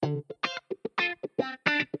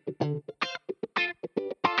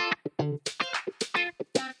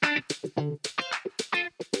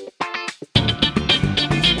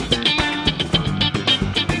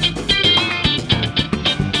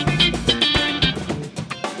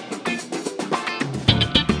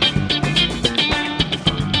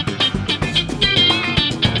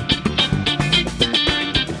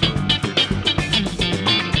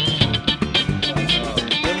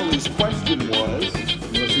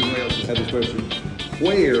had this question.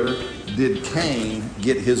 Where did Cain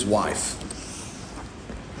get his wife?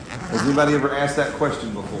 Has anybody ever asked that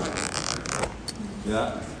question before?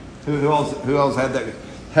 Yeah. Who else had that?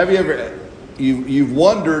 Have you ever? You've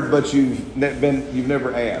wondered, but you've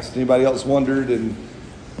never asked. Anybody else wondered and?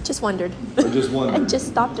 Just wondered. Or just wondered. Just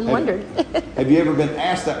stopped and wondered. Have you ever been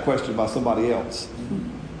asked that question by somebody else?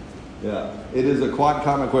 Yeah, it is a quite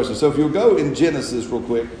common question. So if you'll go in Genesis real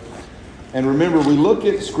quick, and remember we look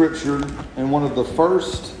at Scripture, and one of the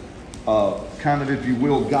first kind of, if you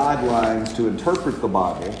will, guidelines to interpret the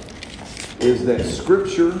Bible is that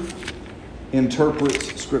Scripture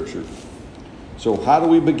interprets Scripture. So how do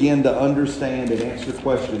we begin to understand and answer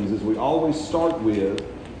questions? Is we always start with,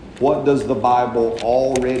 what does the Bible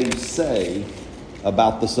already say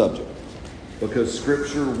about the subject? Because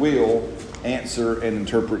Scripture will answer and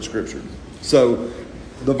interpret Scripture. So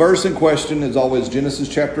the verse in question is always Genesis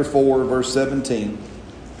chapter 4, verse 17.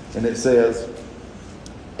 And it says,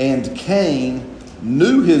 "And Cain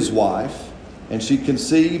knew his wife, and she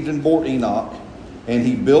conceived and bore Enoch. And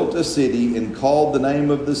he built a city and called the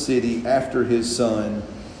name of the city after his son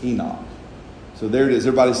Enoch." So there it is.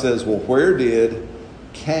 Everybody says, well, where did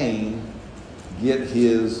Cain get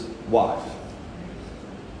his wife?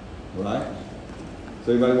 Right?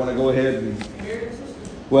 So anybody want to go ahead and...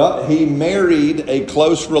 Well, he married a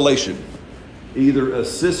close relation. Either a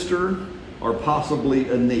sister or possibly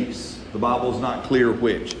a niece. The Bible's not clear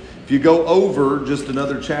which. If you go over just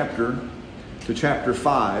another chapter to chapter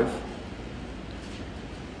 5...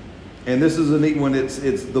 And this is a neat one. It's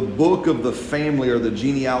the book of the family or the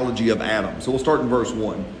genealogy of Adam. So we'll start in verse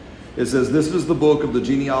 1. It says, "This is the book of the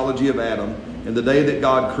genealogy of Adam. In the day that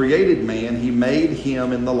God created man, he made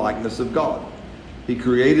him in the likeness of God. He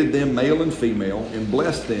created them male and female and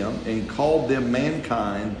blessed them and called them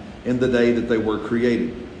mankind in the day that they were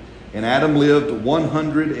created. And Adam lived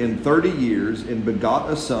 130 years and begot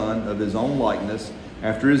a son of his own likeness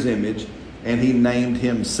after his image. And he named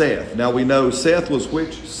him Seth." Now we know Seth was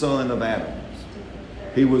which son of Adam?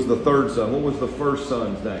 He was the third son. What was the first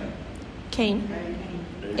son's name? Cain.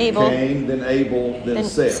 Abel. Cain, then Abel, then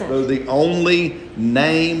Seth. They're the only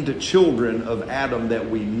named children of Adam that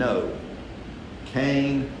we know.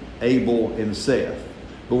 Cain, Abel, and Seth.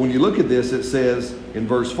 But when you look at this, it says in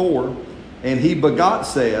verse 4, "And he begot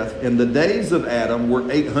Seth, and the days of Adam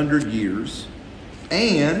were 800 years,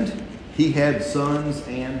 and he had sons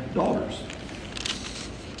and daughters."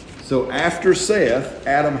 So after Seth,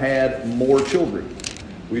 Adam had more children.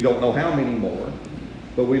 We don't know how many more,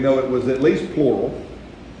 but we know it was at least plural,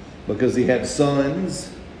 because he had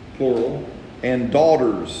sons, plural, and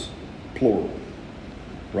daughters, plural.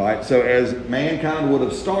 Right? So as mankind would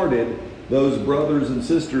have started, those brothers and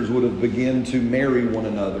sisters would have begun to marry one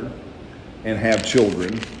another and have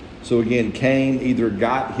children. So again, Cain either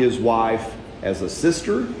got his wife as a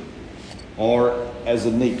sister or as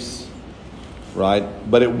a niece. Right?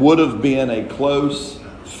 But it would have been a close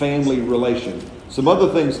family relation. Some other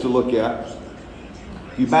things to look at.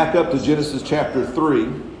 You back up to Genesis chapter 3.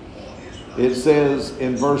 It says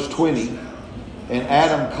in verse 20, "And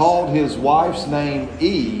Adam called his wife's name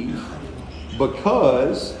Eve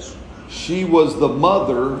because she was the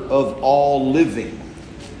mother of all living."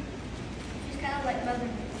 She's kind of like Mother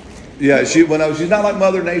Nature. Yeah, she's not like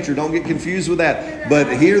Mother Nature. Don't get confused with that. But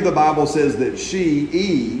here the Bible says that she,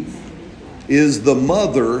 Eve, is the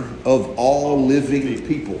mother of all living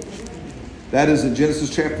people. That is in Genesis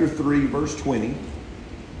chapter 3, verse 20.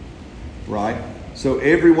 Right? So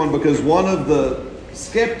everyone, because one of the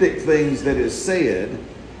skeptic things that is said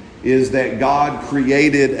is that God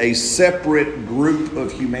created a separate group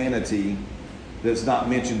of humanity that's not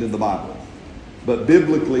mentioned in the Bible. But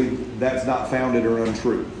biblically, that's not founded or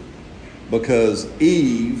untrue. Because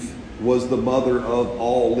Eve was the mother of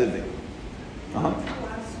all living.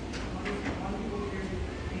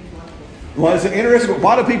 Well, it's interesting.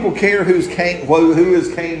 Why do people care who is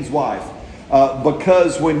Cain's wife?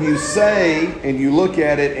 Because when you say and you look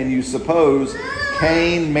at it and you suppose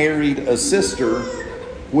Cain married a sister,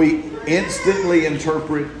 we instantly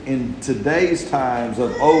interpret in today's times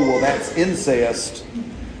of, oh, well, that's incest,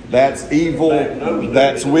 that's evil,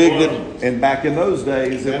 that's wicked, and back in those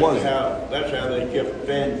days it wasn't. That's how they kept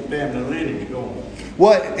family lineage going.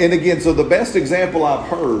 Well, and again, so the best example I've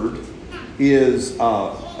heard is,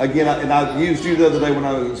 again, and I used you the other day when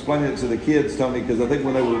I was explaining it to the kids, Tony, because I think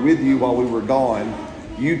when they were with you while we were gone,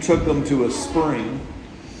 you took them to a spring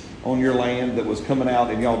on your land that was coming out,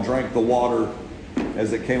 and y'all drank the water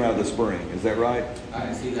as it came out of the spring. Is that right? I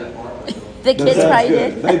didn't see that part. The kids probably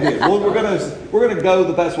did. They did. Well, we're gonna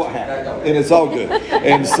go. That's what happened, and it's all good.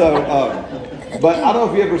 And so, But I don't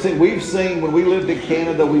know if you ever seen, we've seen, when we lived in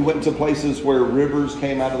Canada, we went to places where rivers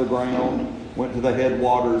came out of the ground, went to the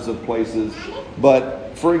headwaters of places.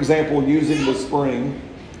 But, for example, using the spring,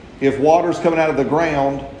 if water's coming out of the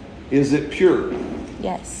ground, is it pure?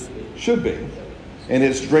 Yes. Should be. And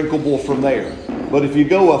it's drinkable from there. But if you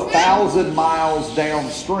go 1,000 miles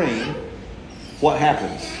downstream, what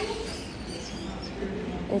happens?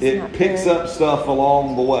 It's It not picks pure. up stuff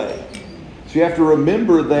along the way. So you have to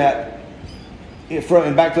remember that,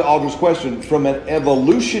 and back to Audra's question, from an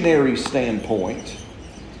evolutionary standpoint,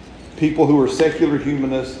 people who are secular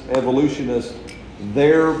humanists, evolutionists,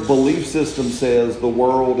 their belief system says the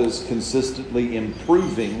world is consistently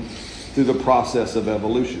improving through the process of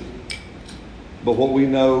evolution. But what we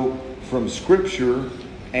know from Scripture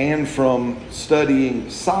and from studying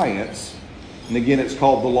science, and again it's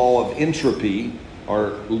called the law of entropy,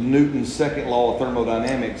 or Newton's second law of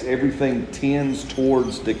thermodynamics, everything tends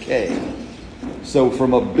towards decay. So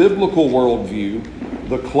from a biblical worldview,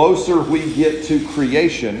 the closer we get to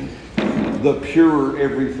creation, the purer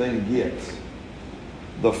everything gets.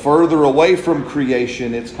 The further away from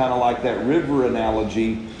creation, it's kind of like that river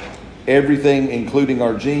analogy. Everything, including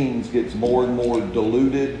our genes, gets more and more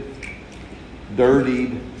diluted,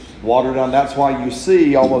 dirtied, watered down. That's why you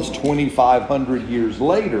see almost 2,500 years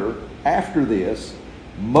later, after this,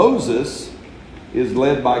 Moses is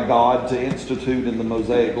led by God to institute in the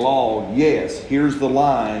Mosaic Law, yes, here's the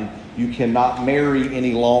line, you cannot marry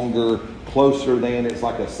any longer closer than, it's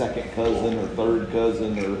like a second cousin or third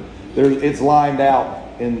cousin, or it's lined out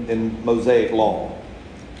in Mosaic Law.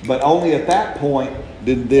 But only at that point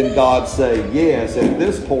did then God say, yes, at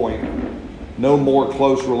this point, no more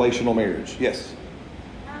close relational marriage. Yes?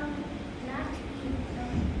 Not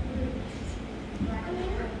to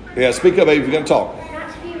be, Yeah, speak up, baby, if you're going to talk.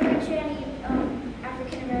 not to be rich any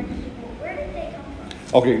African American people. Where did they come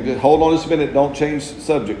from? Okay, just hold on just a minute. Don't change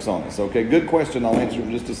subjects on us. Okay, good question. I'll answer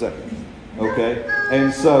in just a second. Okay,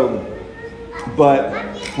 and so,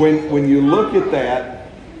 but when you look at that,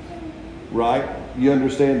 right, you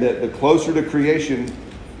understand that the closer to creation,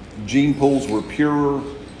 gene pools were purer,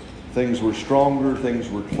 things were stronger, things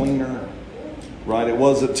were cleaner, right? It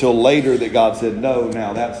wasn't till later that God said, no,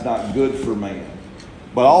 now that's not good for man.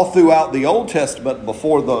 But all throughout the Old Testament,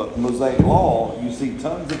 before the Mosaic Law, you see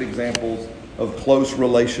tons of examples of close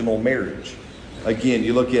relational marriage. Again,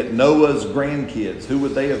 you look at Noah's grandkids. Who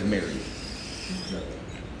would they have married?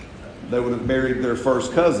 They would have married their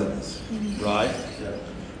first cousins, right?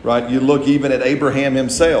 Right. You look even at Abraham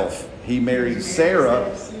himself. He married Sarah,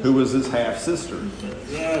 who was his half-sister,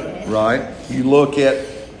 right? You look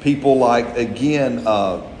at people like, again,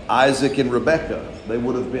 Isaac and Rebekah. They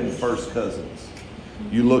would have been first cousins.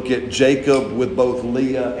 You look at Jacob with both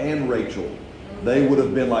Leah and Rachel. They would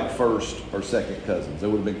have been like first or second cousins. They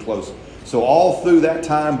would have been close. So all through that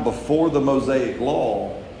time before the Mosaic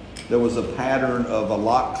Law, there was a pattern of a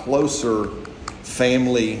lot closer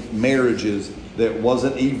family marriages that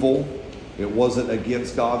wasn't evil. It wasn't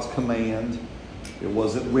against God's command. It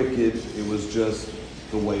wasn't wicked. It was just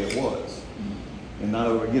the way it was. And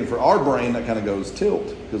now, again, for our brain, that kind of goes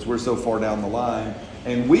tilt because we're so far down the line.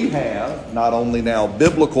 And we have not only now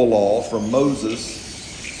biblical law from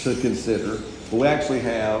Moses to consider, but we actually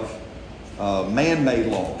have man-made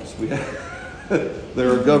laws. We have there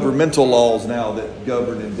are governmental laws now that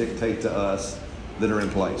govern and dictate to us that are in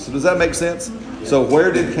place. So does that make sense? So where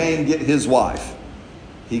did Cain get his wife?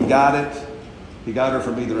 He got it. He got her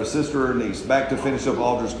from either a sister or a niece. Back to finish up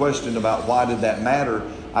Audra's question about why did that matter.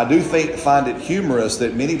 I do find it humorous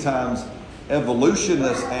that many times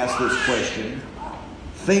evolutionists ask this question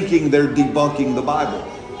thinking they're debunking the Bible.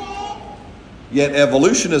 Yet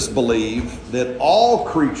evolutionists believe that all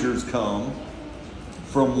creatures come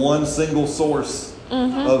from one single source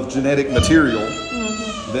of genetic material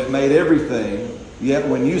that made everything. Yet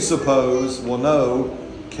when you suppose, well, no,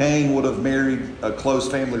 Cain would have married a close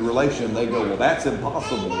family relation, they go, well, that's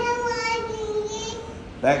impossible.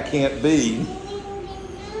 That can't be.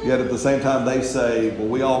 Yet at the same time, they say, well,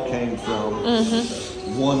 we all came from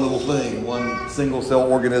one little thing, one single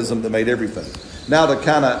cell organism that made everything. Now to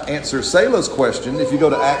kind of answer Selah's question, if you go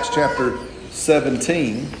to Acts chapter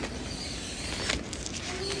 17,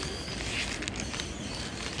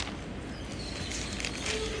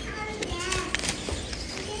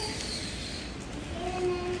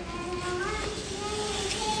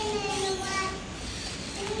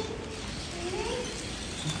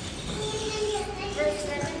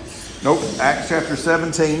 Acts chapter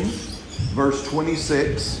 17, verse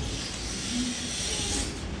 26.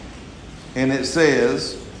 And it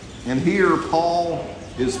says, and here Paul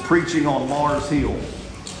is preaching on Mars Hill.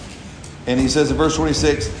 And he says in verse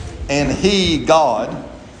 26, And he, God,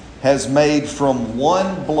 has made from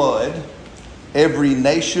one blood every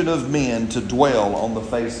nation of men to dwell on the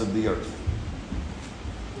face of the earth.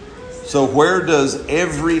 So where does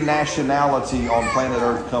every nationality on planet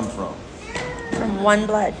Earth come from? From one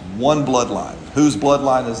blood. One bloodline. Whose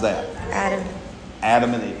bloodline is that? Adam.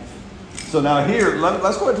 Adam and Eve. So now here,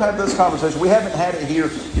 let's go ahead and have this conversation. We haven't had it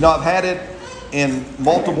here. I've had it in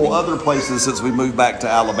multiple other places since we moved back to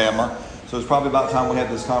Alabama. So it's probably about time we had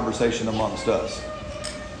this conversation amongst us.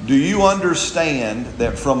 Do you understand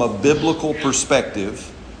that from a biblical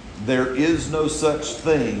perspective, there is no such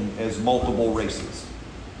thing as multiple races?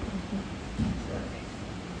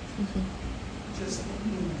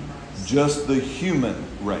 Just the human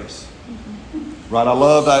race. Right, I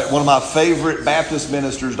love one of my favorite Baptist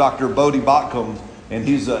ministers, Dr. Bodie Botcomb, and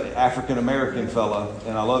he's an African-American fella,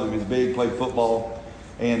 and I love him. He's big, played football,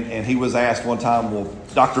 and he was asked one time, well,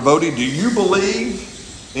 Dr. Bodie, do you believe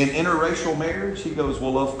in interracial marriage? He goes,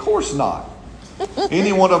 well, of course not.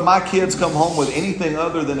 Any one of my kids come home with anything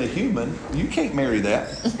other than a human, you can't marry that.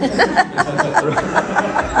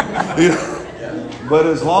 But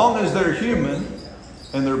as long as they're human,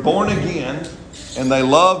 and they're born again, and they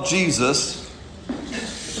love Jesus,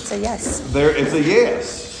 It's a yes. it's a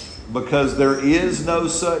yes. Because there is no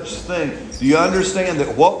such thing. Do you understand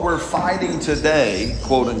that what we're fighting today,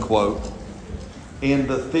 quote unquote, in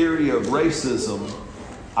the theory of racism,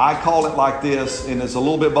 I call it like this, and it's a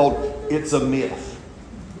little bit bold, it's a myth.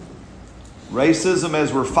 Racism,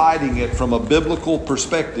 as we're fighting it from a biblical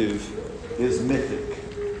perspective, is mythic.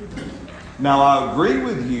 Now, I agree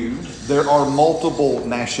with you, there are multiple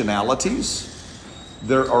nationalities,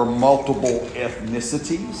 there are multiple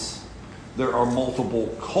ethnicities, there are multiple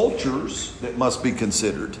cultures that must be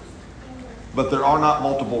considered, but there are not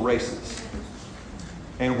multiple races.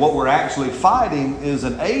 And what we're actually fighting is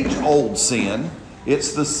an age-old sin.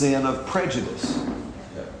 It's the sin of prejudice.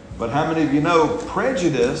 But how many of you know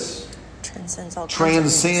prejudice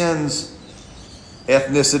transcends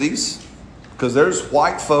ethnicities? Because there's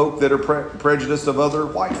white folk that are prejudiced of other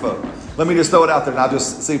white folk. Let me just throw it out there and I'll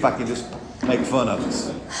just see if I can just make fun of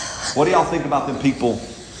us. What do y'all think about them people?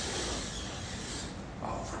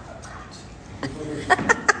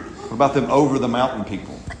 What about them over the mountain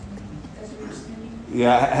people?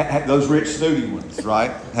 Yeah, those rich snooty ones,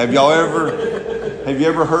 right? Have you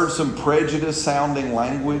ever heard some prejudice sounding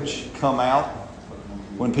language come out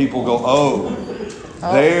when people go, oh,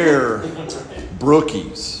 they're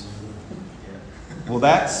brookies. Well,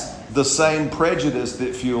 that's the same prejudice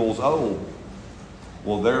that fuels, oh,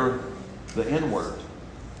 well, they're the N-word.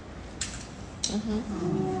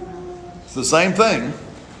 It's the same thing.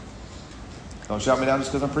 Don't shout me down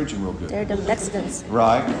just because I'm preaching real good. They're the Mexicans.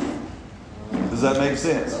 Right? Does that make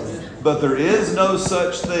sense? But there is no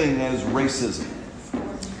such thing as racism.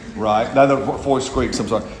 Right? Now, the voice squeaks, I'm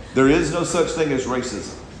sorry. There is no such thing as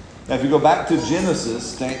racism. Now, if you go back to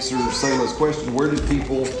Genesis, to answer Selah's question, where did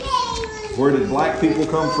black people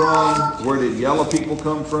come from? Where did yellow people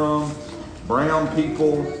come from? Brown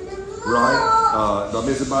people, right? Did I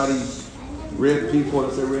miss anybody? Red people,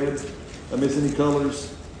 did I say red? Did I miss any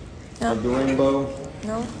colors of the rainbow?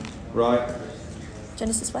 No. Right?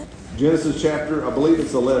 Genesis what? Genesis chapter, I believe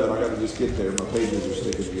it's 11. I got to just get there. My pages are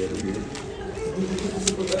sticking together here.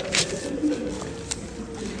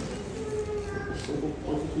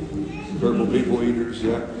 Purple people eaters,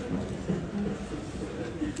 yeah.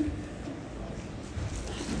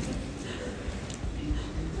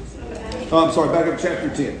 Oh, I'm sorry, back up to chapter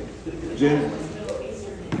 10. Jen?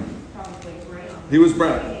 He was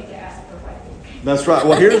brown. That's right.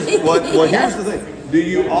 Well, here's the thing. Do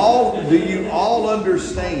you all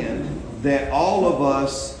understand that all of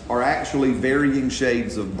us are actually varying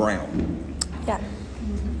shades of brown? Yeah.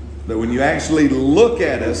 That when you actually look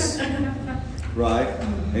at us, right,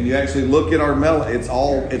 and you actually look at our melanin,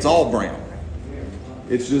 it's all brown.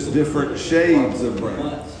 It's just different shades of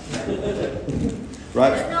brown.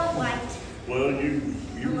 Right? There's no white. Well, you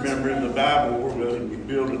remember in the Bible where they were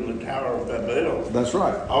building the Tower of Babel. That's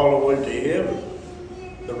right. All the way to heaven.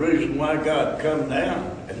 The reason why God come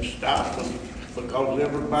down and stopped them because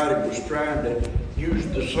everybody was trying to use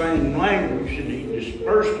the same language, and he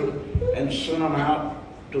dispersed them and sent them out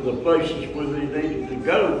to the places where they needed to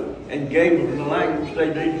go and gave them the language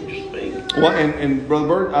they needed to speak. Well, and Brother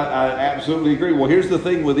Bert, I absolutely agree. Well, here's the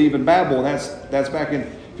thing with even Babel, and that's back in,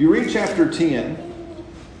 if you read chapter 10,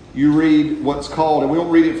 you read what's called, and we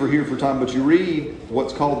won't read it for here for time, but you read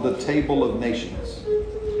what's called the Table of Nations.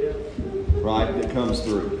 Right, that comes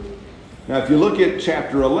through. Now, if you look at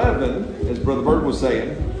chapter 11, as Brother Bird was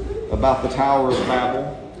saying, about the Tower of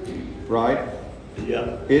Babel, right?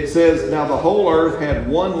 Yeah. It says, now the whole earth had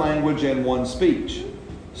one language and one speech.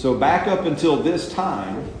 So back up until this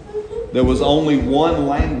time, there was only one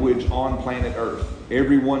language on planet Earth.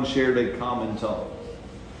 Everyone shared a common tongue.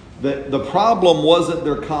 The problem wasn't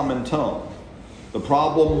their common tongue. The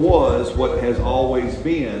problem was what has always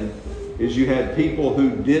been, is you had people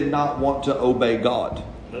who did not want to obey God.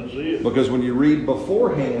 That's it. Because when you read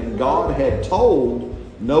beforehand, God had told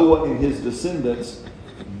Noah and his descendants,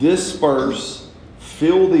 disperse,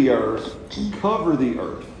 fill the earth, cover the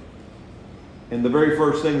earth. And the very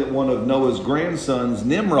first thing that one of Noah's grandsons,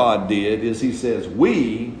 Nimrod, did is he says,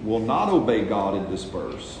 we will not obey God and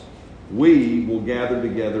disperse. We will gather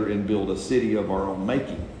together and build a city of our own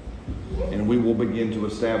making. And we will begin to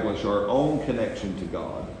establish our own connection to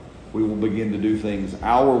God. We will begin to do things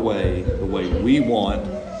our way, the way we want,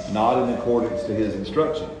 not in accordance to his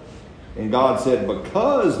instruction. And God said,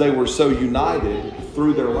 because they were so united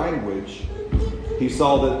through their language, he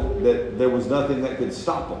saw that there was nothing that could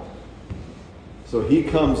stop them. So he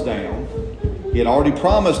comes down. He had already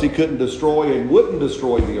promised he couldn't destroy and wouldn't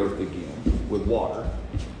destroy the earth again with water.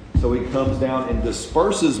 So he comes down and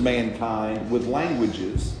disperses mankind with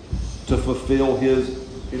languages to fulfill his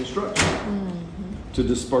instruction, to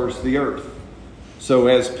disperse the earth. So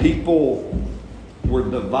as people were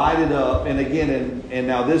divided up, and again, and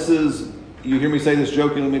now this is, you hear me say this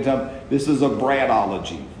jokingly many times, this is a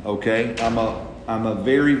bradology, okay? I'm a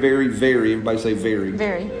very, very, very, everybody say very.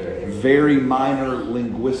 Very minor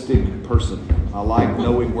linguistic person. I like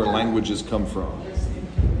knowing where languages come from.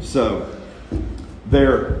 So,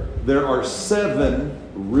 there are 7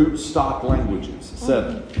 root stock languages.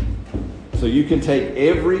 7. So you can take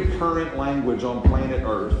every current language on planet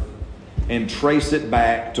Earth and trace it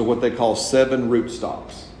back to what they call 7 root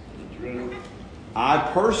stocks. I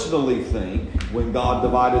personally think when God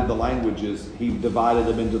divided the languages, he divided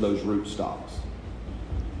them into those root stocks.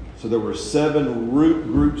 So there were 7 root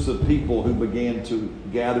groups of people who began to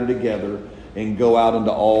gather together and go out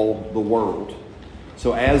into all the world.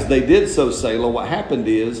 So as they did so, Selah, what happened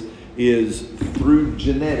is through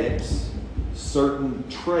genetics, certain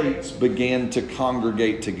traits began to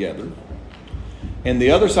congregate together. And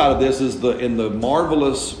the other side of this is in the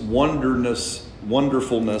marvelous wonderness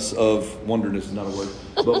is not a word,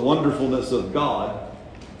 but wonderfulness of God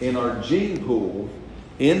in our gene pool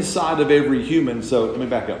inside of every human. So let me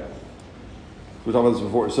back up. We talked about this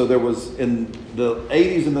before. So there was, in the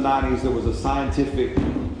 80s and the 90s, there was a scientific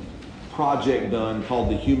project done called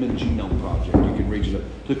the Human Genome Project. You can reach it up.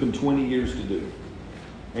 It took them 20 years to do.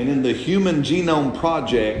 And in the Human Genome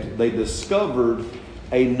Project, they discovered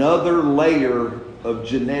another layer of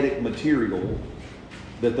genetic material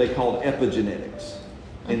that they called epigenetics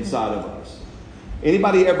inside of us.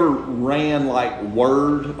 Anybody ever ran like a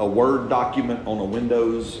Word document on a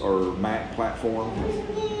Windows or Mac platform?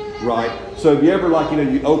 Right? So have you ever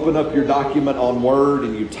you open up your document on Word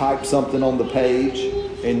and you type something on the page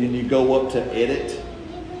and then you go up to edit?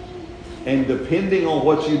 And depending on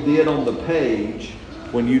what you did on the page,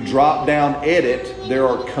 when you drop down edit, there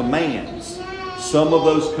are commands. Some of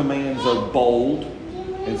those commands are bold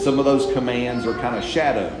and some of those commands are kind of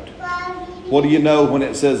shadowed. What do you know when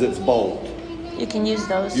it says it's bold? You can use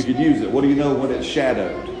those. You could use it. What do you know when it's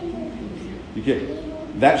shadowed? You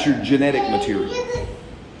can. That's your genetic material.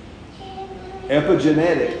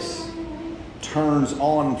 Epigenetics turns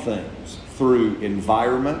on things through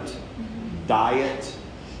environment, diet,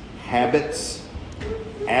 habits,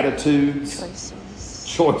 attitudes,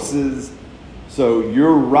 choices. So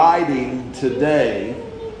you're writing today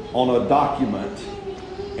on a document,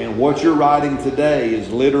 and what you're writing today is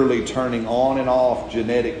literally turning on and off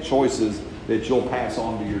genetic choices that you'll pass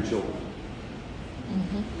on to your children.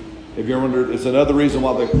 If you ever wondered, it's another reason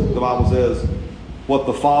why the Bible says what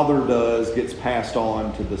the father does gets passed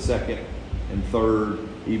on to the second and third,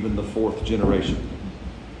 even the 4th generation.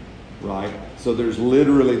 Right? So there's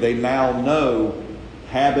literally, they now know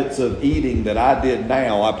habits of eating that I did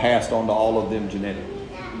now, I passed on to all of them genetically.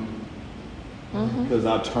 Because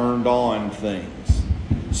I turned on things.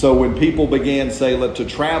 So when people began, say, to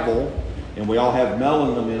travel, and we all have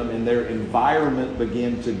melanin in them, and their environment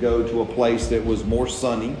began to go to a place that was more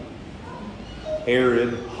sunny,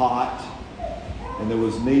 arid, hot, and there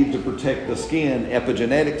was need to protect the skin,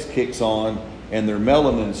 epigenetics kicks on, and their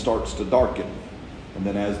melanin starts to darken. And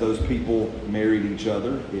then as those people married each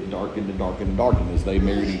other, it darkened and darkened and darkened. As they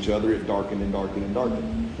married each other, it darkened and darkened and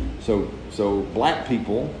darkened. So black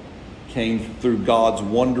people came through God's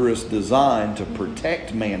wondrous design to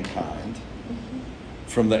protect mankind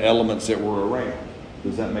from the elements that were around.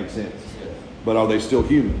 Does that make sense? But are they still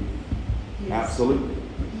human? Yes. Absolutely.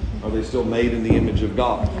 Are they still made in the image of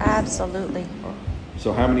God? Absolutely.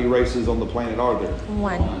 So how many races on the planet are there?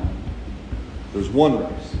 One. There's one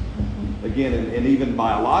race. Again, and even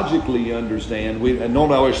biologically, you understand. And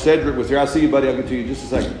normally I wish Cedric was here. I see you, buddy. I'll get to you in just a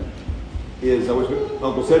second. I wish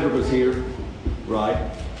Uncle Cedric was here,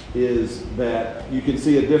 right? Is that you can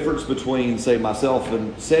see a difference between, say, myself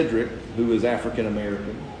and Cedric, who is African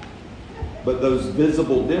American. But those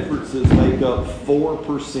visible differences make up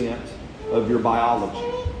 4% of your biology.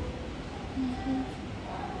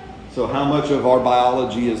 So how much of our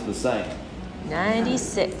biology is the same?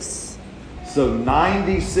 96. So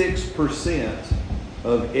 96%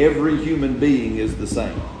 of every human being is the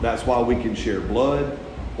same. That's why we can share blood,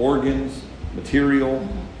 organs, material,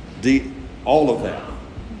 all of that.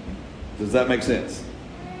 Does that make sense?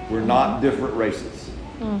 We're not different races.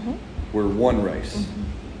 Mm-hmm. We're one race.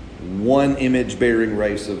 One image-bearing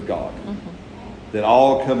race of God. That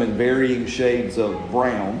all come in varying shades of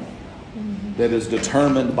brown that is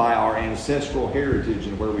determined by our ancestral heritage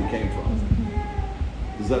and where we came from.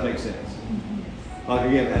 Does that make sense? Like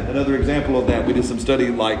again, another example of that, we did some study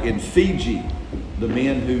like in Fiji, the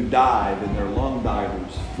men who dive in their lung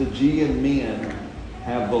divers. Fijian men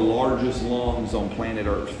have the largest lungs on planet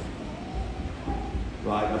Earth.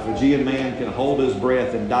 Right? A Fijian man can hold his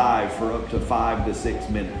breath and dive for up to 5 to 6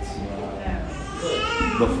 minutes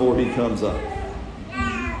before he comes up.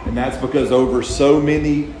 And that's because over so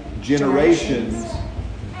many generations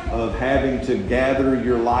of having to gather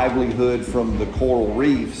your livelihood from the coral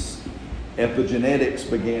reefs, epigenetics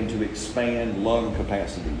began to expand lung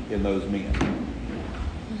capacity in those men.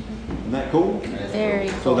 Isn't that cool? Very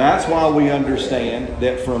cool. So that's why we understand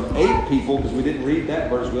that from 8 people, because we didn't read that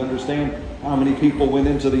verse, we understand how many people went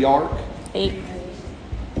into the ark? 8.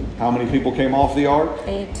 How many people came off the ark?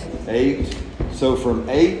 8. 8. So from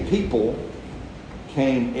 8 people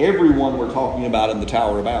came everyone we're talking about in the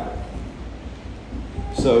Tower of Babel.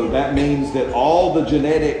 So that means that all the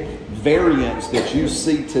genetic variants that you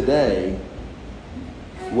see today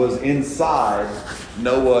was inside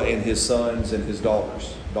Noah and his sons and his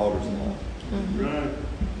daughters-in-law. Right.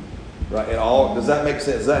 Right? And all, does that make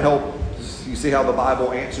sense? Does that help? You see how the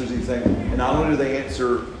Bible answers these things? And not only do they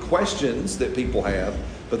answer questions that people have,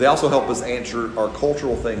 but they also help us answer our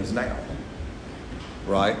cultural things now.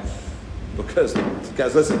 Right? Because,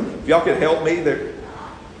 guys, listen, if y'all could help me,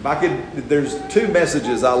 there's 2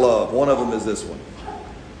 messages I love. One of them is this one.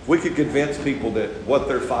 If we could convince people that what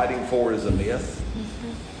they're fighting for is a myth,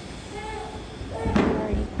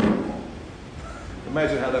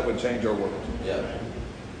 imagine how that would change our world. Yeah.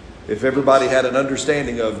 If everybody had an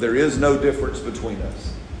understanding of there is no difference between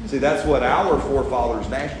us. See, that's what our forefathers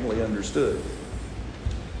nationally understood.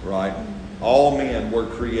 Right? All men were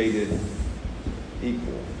created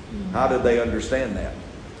equal. How did they understand that?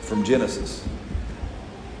 From Genesis.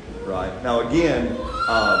 Right? Now again,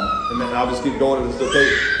 and then I'll just keep going if it's okay.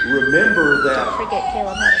 Remember that. Don't forget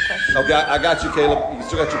Caleb had a question. Okay, I got you, Caleb. You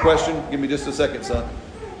still got your question? Give me just a second, son.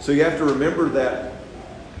 So you have to remember that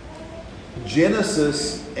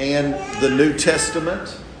Genesis and the New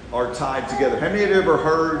Testament are tied together. How many of you ever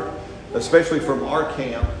heard, especially from our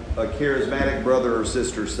camp, a charismatic brother or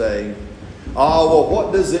sister say, "Oh, well,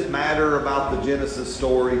 what does it matter about the Genesis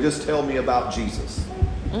story? Just tell me about Jesus."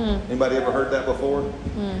 Anybody ever heard that before?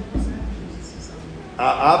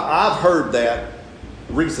 I've heard that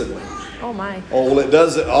recently. Oh my. Oh, well, it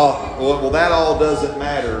doesn't. Oh, well, that all doesn't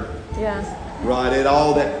matter. Yeah. Right, it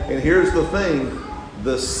all that. And here's the thing: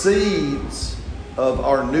 the seeds of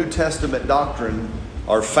our New Testament doctrine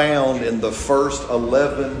are found in the first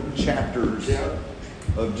 11 chapters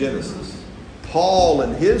of Genesis. Paul,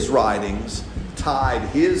 in his writings, tied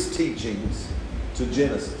his teachings to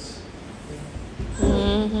Genesis.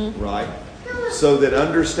 Right? So that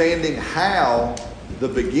understanding how the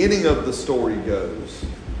beginning of the story goes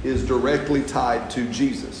is directly tied to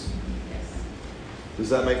Jesus. Does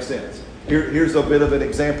that make sense? Here's a bit of an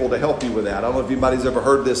example to help you with that. I don't know if anybody's ever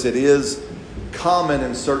heard this. It is common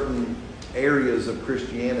in certain areas of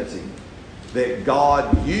Christianity that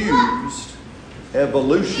God used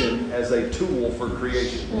evolution as a tool for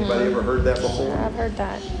creation. Anybody ever heard that before? I've heard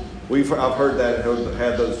that. I've heard that and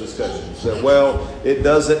had those discussions. That, well, it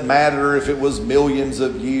doesn't matter if it was millions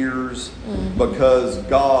of years because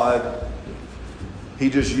God, He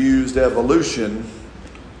just used evolution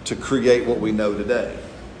to create what we know today.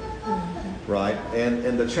 Right?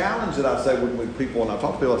 And the challenge that I say when people, when I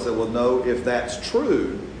talk to people, I say, well, no, if that's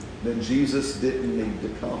true, then Jesus didn't need to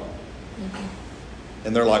come.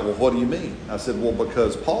 And they're like, well, what do you mean? I said, well,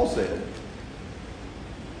 because Paul said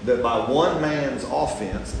that by one man's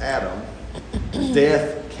offense, Adam,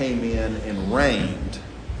 death came in and reigned.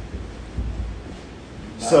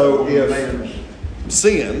 So One if man's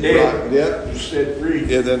sin, death right? Yeah. was set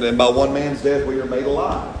free. And by one man's death we are made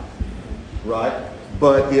alive, right?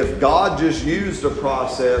 But if God just used a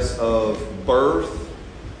process of birth,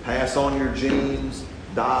 pass on your genes,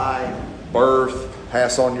 die, birth,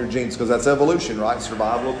 pass on your genes, because that's evolution, right?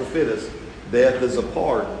 Survival of the fittest. Death is a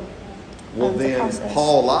part. Well, Of the then process.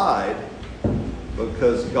 Paul lied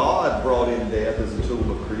because God brought in death as a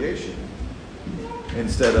tool of creation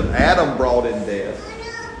instead of Adam brought in death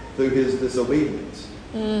through his disobedience.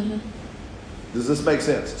 Does this make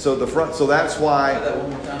sense? So that's why. Say that one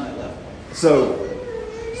more time, that left one.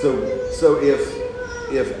 So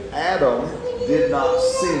if Adam did not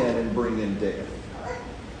sin and bring in death,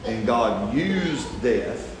 and God used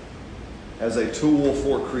death as a tool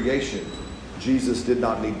for creation, Jesus did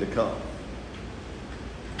not need to come.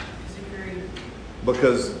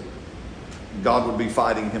 Because God would be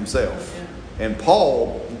fighting himself. And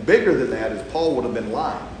Paul, bigger than that, is Paul would have been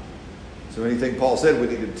lying. So anything Paul said we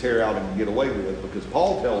needed to tear out and get away with, because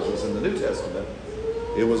Paul tells us in the New Testament,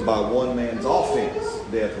 it was by one man's offense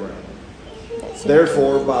death reigned.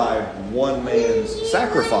 Therefore, by one man's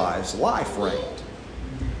sacrifice, life reigned.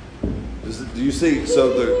 Do you see?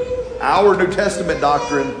 So our New Testament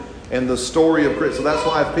doctrine and the story of Christ. So that's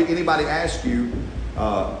why if anybody asks you,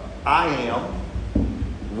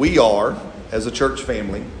 we are, as a church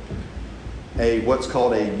family, what's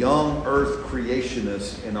called a young earth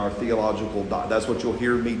creationist in our theological doctrine. That's what you'll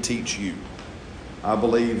hear me teach you. I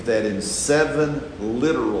believe that in 7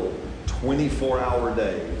 literal 24-hour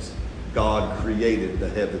days, God created the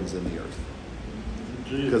heavens and the earth.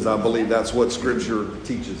 Because I believe that's what Scripture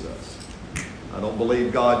teaches us. I don't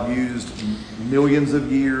believe God used millions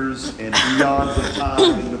of years and eons of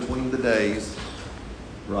time in between the days.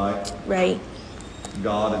 Right? Right.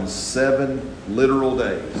 God in 7 literal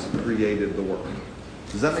days created the world.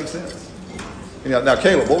 Does that make sense? Now,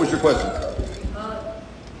 Caleb, what was your question? What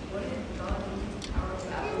did God use the power of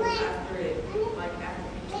Babel after it, like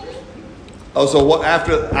after it? Oh, so what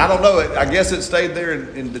after? I don't know. I guess it stayed there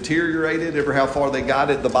and deteriorated. Ever how far they got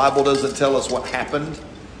it? The Bible doesn't tell us what happened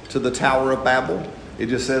to the Tower of Babel. It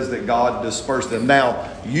just says that God dispersed them. Now,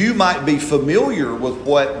 you might be familiar with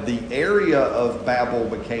what the area of Babel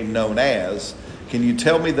became known as. Can you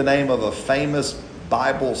tell me the name of a famous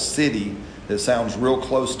Bible city that sounds real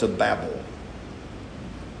close to Babel?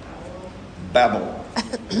 Babylon.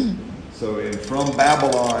 So from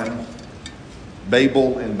Babylon,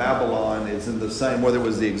 Babel and Babylon is in the same, whether it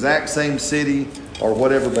was the exact same city or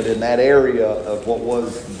whatever, but in that area of what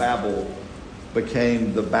was Babel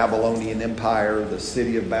became the Babylonian Empire, the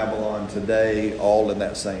city of Babylon today, all in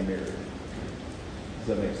that same area. Does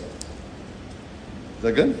that make sense? Is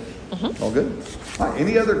that good? Mm-hmm. All good? All right,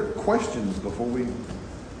 any other questions before we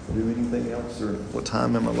do anything else? Or what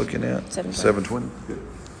time am I looking at? 7:20. Good.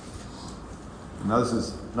 Now this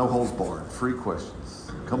is no holds barred, free questions.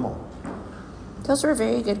 Come on. Those were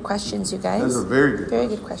very good questions, you guys. Those are very good Very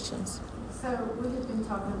good questions. So we have been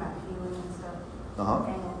talking about healing and stuff. Uh-huh.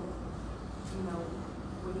 And, you know,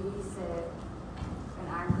 we said, and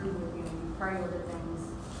I agree with you, you pray over things,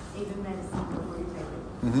 even medicine before you take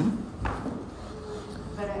it. Mm-hmm.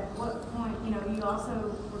 But at what point, you know, you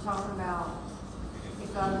also were talking about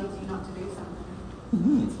if God leads you not to do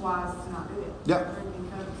something, it's wise to not do it. Yeah. Drinking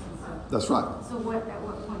Cokes and stuff. That's right. So at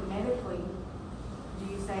what point medically do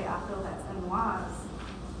you say, I feel that's unwise?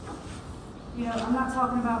 You know, I'm not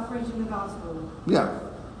talking about preaching the gospel. Yeah.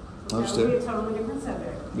 That would be a totally different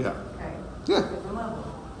subject. Yeah. Okay. Yeah. Different level.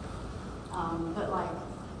 But like,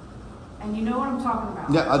 and you know what I'm talking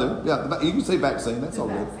about. Yeah, I do. Yeah, you can say vaccine. That's all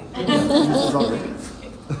good. Vaccine. That's all good.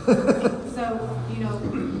 So, you know,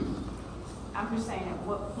 I'm just saying, at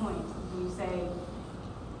what point do you say,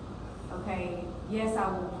 okay, yes, I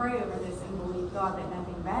will pray over this and believe God that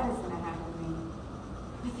nothing bad is going to happen to me.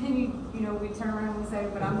 But then you know, we turn around and say,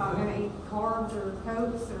 but I'm not going to eat carbs or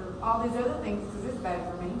Cokes or all these other things because it's bad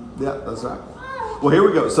for me. Yeah, that's right. Well, here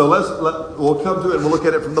we go. So we'll come to it and we'll look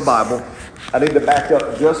at it from the Bible. I need to back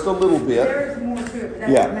up just a little bit. There is more to it, but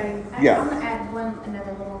that's Yeah. the main. Yeah. I'm gonna add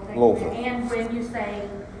another little thing. Little thing. And when you say,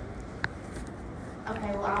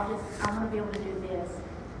 okay, well, I want to be able to do this,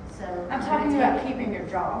 so. I'm talking about keeping your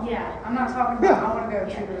job. Yeah. I'm not talking about, Yeah. I want to go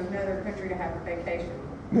Yeah. to another country to have a vacation.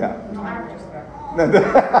 Yeah. No, I Just understand.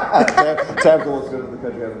 that. Tabitha wants to go to the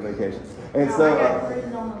country having a vacation. And No, so, I got it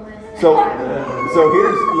written on the list.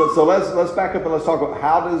 so let's back up and let's talk about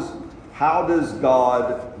how does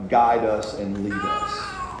God guide us and lead us?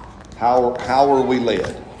 How are we led?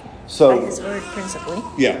 By So His word, principally.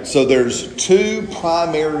 yeah, so there's 2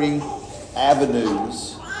 primary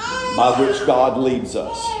avenues by which God leads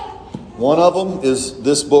us. One of them is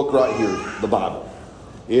this book right here, the Bible.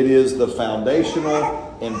 It is the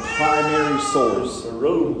foundational and primary source. The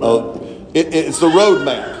road. It's the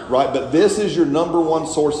roadmap, right? But this is your number one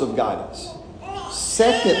source of guidance.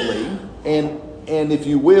 Secondly, and if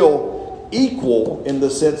you will, equal in the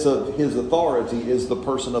sense of his authority, is the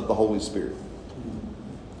person of the Holy Spirit.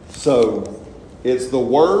 So it's the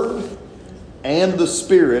Word and the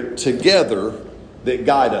Spirit together that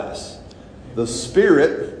guide us. The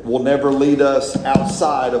Spirit will never lead us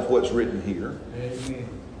outside of what's written here.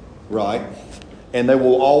 Right? And they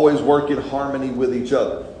will always work in harmony with each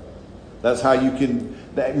other. That's how you can,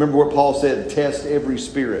 remember what Paul said, test every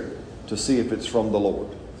spirit to see if it's from the Lord.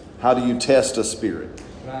 How do you test a spirit?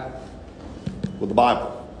 Right. With the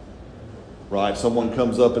Bible. Right? Someone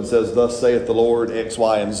comes up and says, thus saith the Lord, X,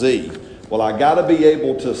 Y, and Z. Well, I got to be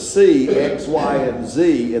able to see X, Y, and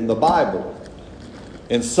Z in the Bible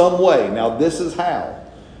in some way. Now, this is how.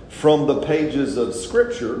 From the pages of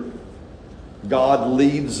Scripture, God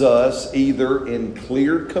leads us either in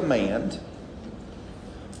clear command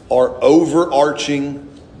or overarching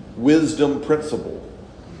wisdom principle.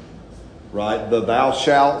 Right? The thou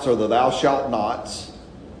shalts or the thou shalt nots.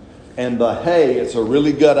 And the hey, it's a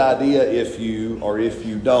really good idea if you or if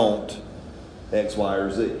you don't X, Y,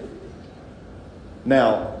 or Z.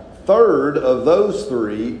 Now, third of those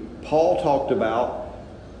three, Paul talked about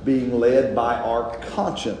being led by our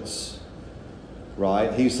conscience.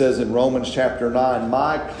 Right? He says in Romans chapter 9,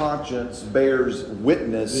 my conscience bears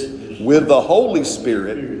witness with the Holy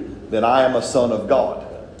Spirit that I am a son of God.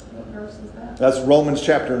 What verse is that? That's Romans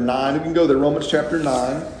chapter 9. You can go there. Romans chapter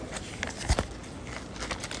 9,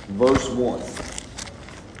 verse 1.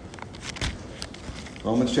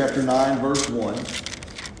 Romans chapter 9, verse 1.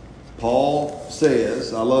 Paul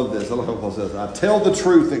says, I love this. I love how Paul says, I tell the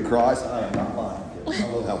truth in Christ. I am not lying. I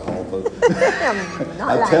love how Paul puts it.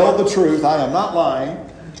 I tell the truth. I am not lying.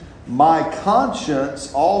 My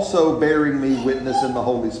conscience also bearing me witness in the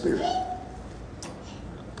Holy Spirit.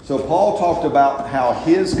 So Paul talked about how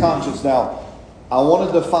his conscience. Now, I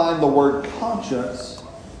want to define the word conscience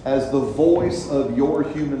as the voice of your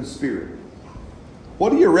human spirit.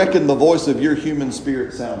 What do you reckon the voice of your human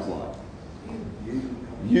spirit sounds like?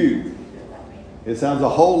 You. It sounds a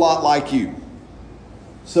whole lot like you.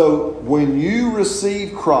 So when you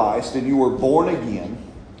receive Christ and you were born again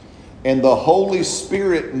and the Holy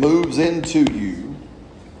Spirit moves into you,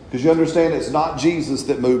 because you understand it's not Jesus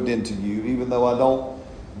that moved into you, even though I don't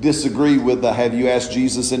disagree with the have you asked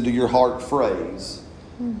Jesus into your heart phrase.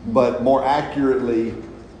 But more accurately,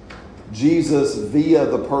 Jesus via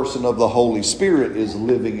the person of the Holy Spirit is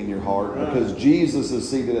living in your heart because Jesus is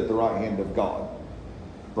seated at the right hand of God.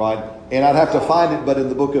 Right? And I'd have to find it, but in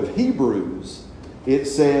the book of Hebrews, it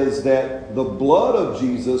says that the blood of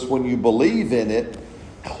Jesus, when you believe in it,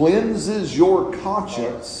 cleanses your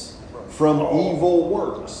conscience from evil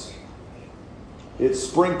works. It's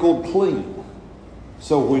sprinkled clean.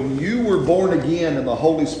 So when you were born again and the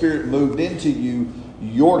Holy Spirit moved into you,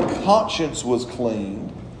 your conscience was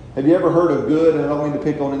cleaned. Have you ever heard a good, and I don't mean to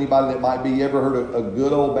pick on anybody that might be, you ever heard a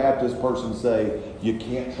good old Baptist person say, you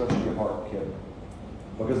can't trust your heart, Kevin?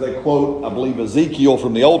 Because they quote, I believe, Ezekiel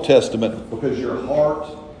from the Old Testament, because your heart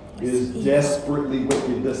is desperately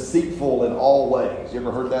wicked, deceitful in all ways. You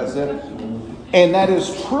ever heard that said? And that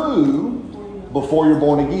is true before you're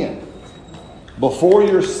born again. Before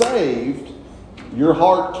you're saved, your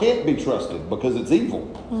heart can't be trusted because it's evil.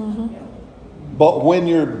 But when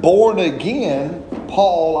you're born again,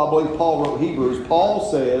 Paul, I believe Paul wrote Hebrews,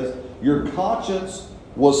 Paul says your conscience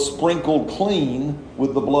was sprinkled clean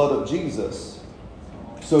with the blood of Jesus.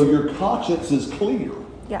 So your conscience is clear.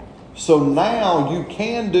 Yeah. So now you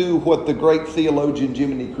can do what the great theologian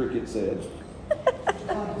Jiminy Cricket said.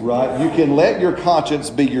 Right? You can let your conscience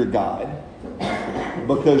be your guide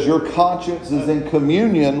because your conscience is in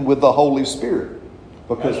communion with the Holy Spirit.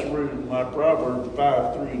 Because that's the reason why Proverbs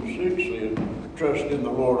 5, 3, and 6 says, trust in the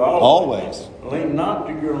Lord always. Always. Lean not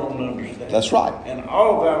to your own understanding. That's right. And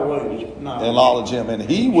all thy ways not. And knowledge Him, and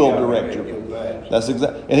He will direct you. That's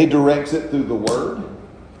exactly. And He directs it through the Word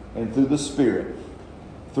and through the Spirit,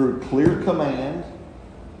 through clear command,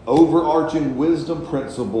 overarching wisdom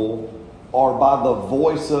principle, or by the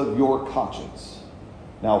voice of your conscience.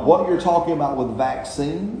 Now, what you're talking about with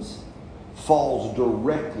vaccines falls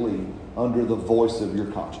directly under the voice of your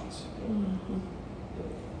conscience.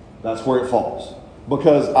 That's where it falls.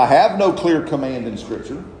 Because I have no clear command in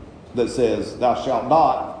Scripture that says, thou shalt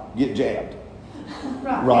not get jabbed.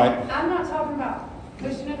 Right. I'm not talking about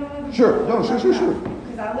pushing it on other Sure. people. No, sure.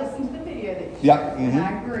 Because I listened to the video that you Yeah. showed, and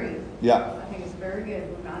I agree. Yeah. I think it's very good.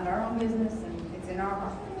 We mind our own business and it's in our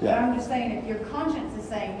heart. But Yeah. I'm just saying, if your conscience is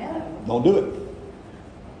saying no, Don't do it.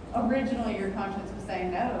 originally your conscience was say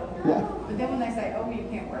no. Yeah. But then when they say, oh, you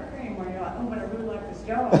can't work here anymore, you're like, oh, but I really like this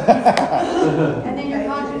job. And then your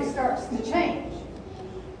conscience starts to change.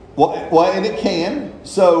 Well, and it can.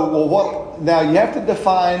 So, what? Now you have to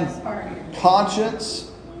define It's hard.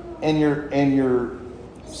 conscience and your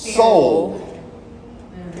soul.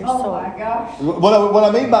 Oh my gosh. What I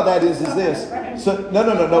mean by that is this. So no.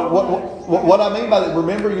 What I mean by that,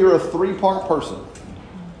 remember, you're a 3-part person.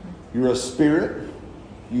 You're a spirit.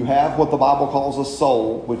 You have what the Bible calls a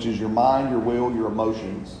soul, which is your mind, your will, your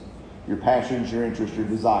emotions, your passions, your interests, your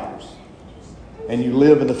desires. And you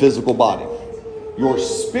live in the physical body. Your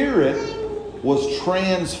spirit was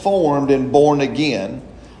transformed and born again,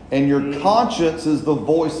 and your conscience is the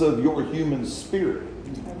voice of your human spirit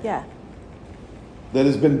Yeah. that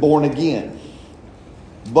has been born again.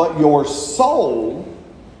 But your soul,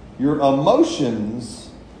 your emotions,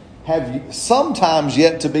 have sometimes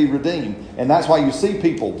yet to be redeemed. And that's why you see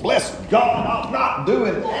people, bless God, I'm not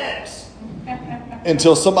doing X.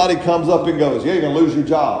 Until somebody comes up and goes, yeah, you're going to lose your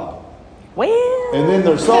job. Well. And then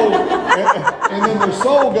their soul, and then their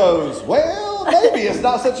soul goes, well, maybe it's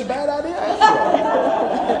not such a bad idea after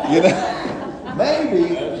all. You know,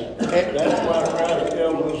 maybe. That's why the writer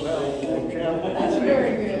tells us how in chapter. That's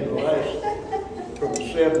very good. From the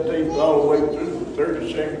 17th all the way through the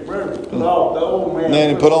 32nd verse. Put off the old man.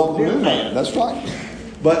 And put on the new man. That's right.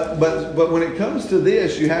 But when it comes to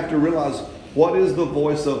this, you have to realize, what is the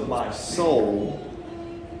voice of my soul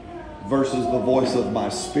versus the voice of my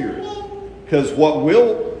spirit? Because what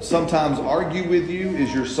will sometimes argue with you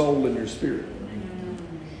is your soul and your spirit.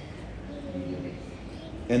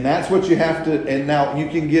 And that's what you have to, and now you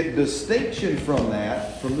can get distinction from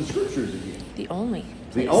that from the scriptures again. The only.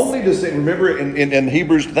 The only distinction, remember in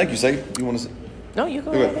Hebrews, thank you, say, you want to say? No, you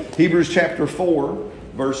go ahead. Hebrews chapter 4,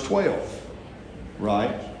 verse 12.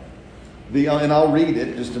 Right? And I'll read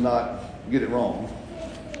it just to not get it wrong.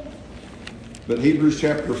 But Hebrews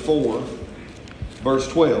chapter 4, verse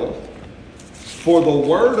 12. For the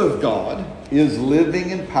word of God is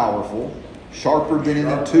living and powerful, sharper than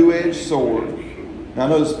any two-edged sword. Now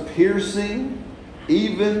notice, piercing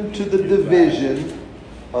even to the division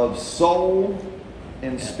of soul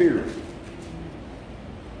and spirit.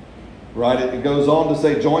 Right? It goes on to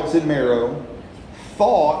say joints and marrow,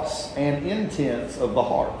 thoughts and intents of the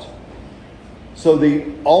heart. So the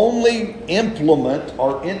only implement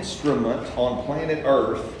or instrument on planet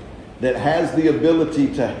Earth that has the ability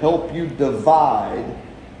to help you divide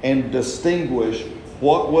and distinguish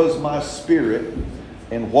what was my spirit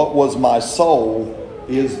and what was my soul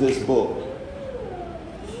is this book.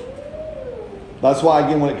 That's why,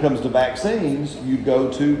 again, when it comes to vaccines, you go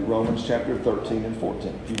to Romans chapter 13 and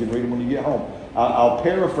 14. You can read them when you get home. I'll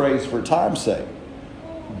paraphrase for time's sake.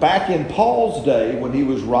 Back in Paul's day, when he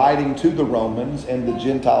was writing to the Romans and the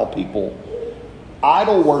Gentile people,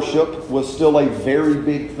 idol worship was still a very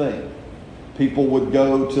big thing. People would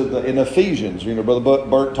go to in Ephesians, Brother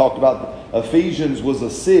Burt talked about Ephesians was a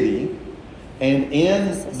city, and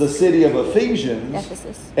in the city of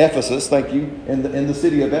Ephesus, thank you, in the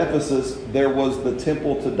city of Ephesus, there was the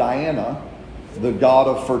temple to Diana, the god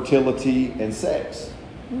of fertility and sex.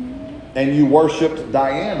 And you worshipped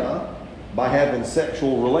Diana by having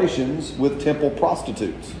sexual relations with temple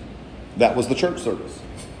prostitutes. That was the church service.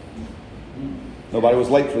 Nobody was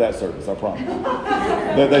late for that service, I promise.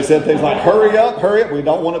 They said things like, hurry up, we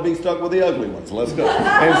don't want to be stuck with the ugly ones. Let's go.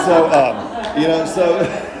 And so,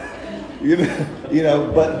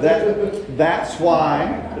 but that's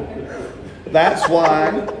why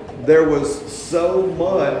there was so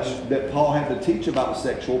much that Paul had to teach about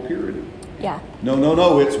sexual purity. Yeah.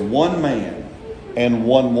 No, it's one man and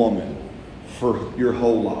one woman for your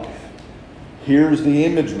whole life. Here's the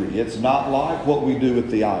imagery. It's not like what we do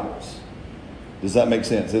with the idols. Does that make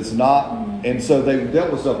sense? It's not. And so they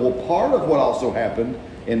dealt with stuff. Well, part of what also happened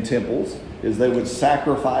in temples is they would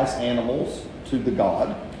sacrifice animals to the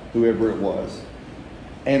god, whoever it was.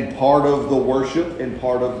 And part of the worship and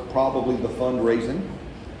part of probably the fundraising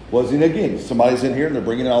was, and again, somebody's in here and they're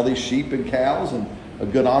bringing in all these sheep and cows, and a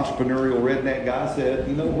good entrepreneurial redneck guy said,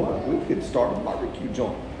 you know what, we could start a barbecue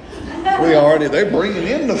joint. They're bringing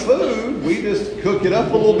in the food. We just cook it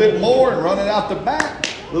up a little bit more and run it out the back.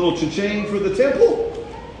 Little cha-ching for the temple.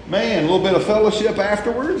 Man, a little bit of fellowship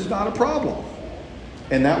afterwards, not a problem.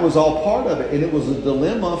 And that was all part of it. And it was a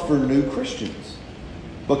dilemma for new Christians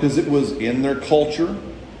because it was in their culture.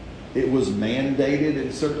 It was mandated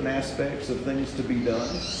in certain aspects of things to be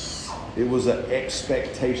done. It was an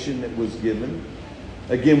expectation that was given.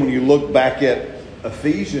 Again, when you look back at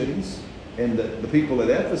Ephesians and the people at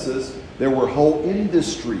Ephesus, there were whole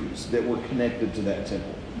industries that were connected to that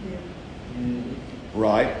temple.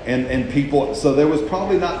 right? And people, so there was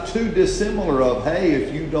probably not too dissimilar of, hey,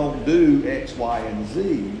 if you don't do X, Y, and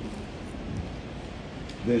Z,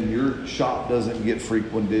 then your shop doesn't get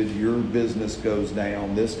frequented, your business goes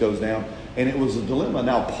down, this goes down. And it was a dilemma.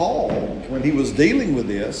 Now, Paul, when he was dealing with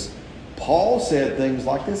this, Paul said things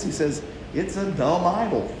like this. He says, it's a dumb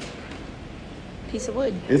idol. Piece of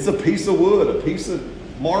wood. It's a piece of wood, a piece of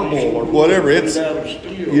marble, or whatever. It's out of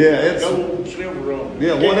steel. Yeah, it's gold, silver on it.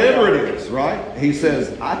 yeah, whatever it is, right? He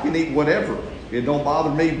says, I can eat whatever. It don't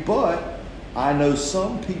bother me, but I know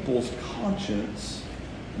some people's conscience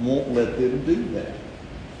won't let them do that.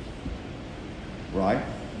 Right?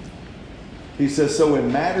 He says, so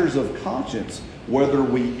in matters of conscience, whether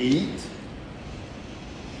we eat,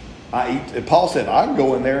 Paul said, I can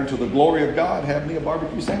go in there and to the glory of God, have me a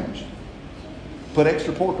barbecue sandwich. Put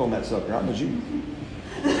extra pork on that sucker. I'm a Jew.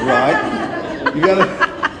 Right? You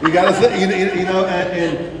gotta think, you know,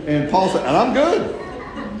 and Paul said, and I'm good.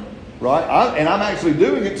 Right? And I'm actually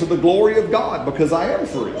doing it to the glory of God because I am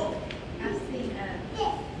free. I see,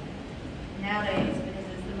 nowadays, because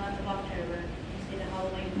it's the month of October, you see the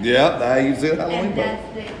Halloween. Yeah, you see Halloween. And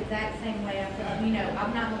that's the exact same way I feel, you know,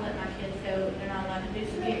 I'm not gonna let my kids go, they're not allowed to do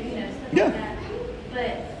some, you know, stuff Yeah. like that.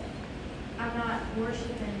 But I'm not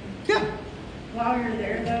worshiping. Yeah. While you're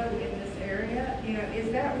there though, in this area, you know, is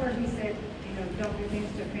that where he said, you know, don't do things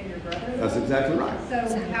to offend your brother? That's exactly right. So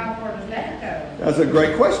how far does that go? That's a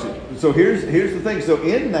great question. So here's the thing. So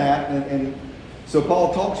in that, and so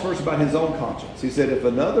Paul talks first about his own conscience. He said, if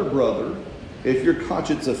another brother, if your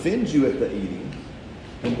conscience offends you at the eating,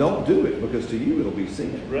 then don't do it, because to you it'll be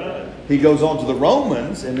sin. Right. He goes on to the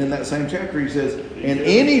Romans, and in that same chapter he says, and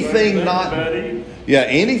anything not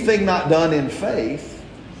done in faith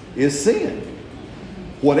is sin.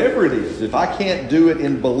 Whatever it is, if I can't do it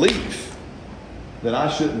in belief, then I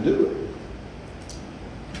shouldn't do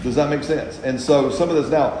it. Does that make sense? And so some of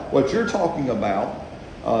this now, what you're talking about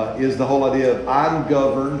is the whole idea of I'm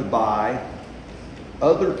governed by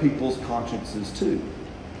other people's consciences too.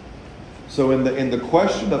 So in the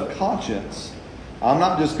question of conscience, I'm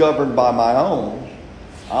not just governed by my own,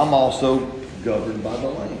 I'm also governed by the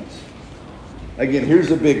lane's. Again,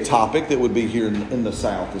 here's a big topic that would be here in the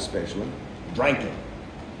South especially, drinking.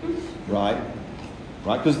 Right?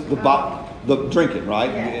 Right? Because the drinking, right?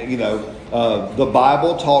 Yeah. You know, the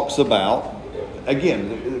Bible talks about,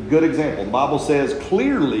 again, a good example. The Bible says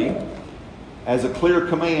clearly, as a clear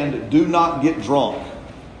command, do not get drunk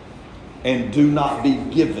and do not be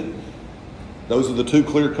given. Those are the two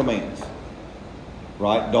clear commands.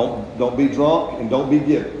 Right? Don't be drunk and don't be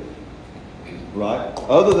given. Right?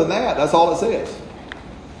 Other than that, that's all it says.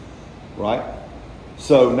 Right?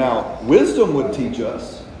 So now, wisdom would teach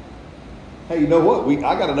us, hey, you know what?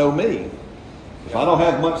 I got to know me. If I don't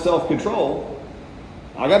have much self-control,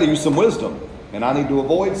 I got to use some wisdom. And I need to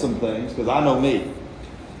avoid some things because I know me.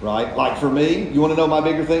 Right? Like for me, you want to know my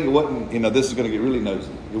bigger thing? It wasn't, you know, this is going to get really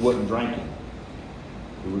nosy. It wasn't drinking.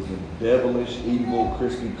 It was the devilish, evil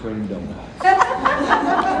Krispy Kreme donuts.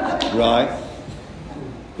 Right?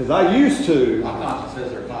 Because I used to. My conscience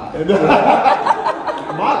says they're fine.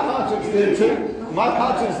 My conscience did too. My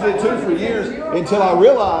conscience did too for years until I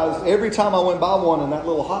realized every time I went by one and that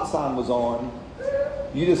little hot sign was on,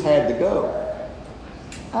 you just had to go.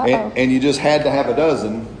 And you just had to have a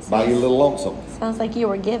dozen by your little lonesome. Sounds like you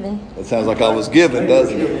were given. It sounds like I was given,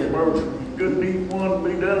 doesn't it? Couldn't eat one and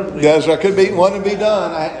be done. Yes, I could be eating one and be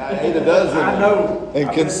done. I ate a dozen. I know. And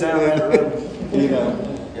I've been down that road. you know.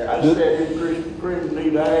 I said you Krispy Kreme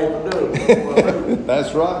need a half a dozen.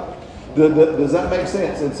 That's right. Does that make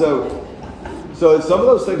sense? And so it's some of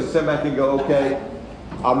those things that stand back and go, okay,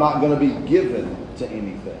 I'm not going to be given to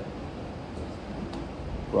anything.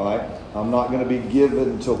 Right? I'm not going to be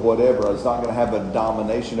given to whatever. It's not going to have a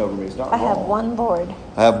domination over me. It's not I have wrong. one Lord.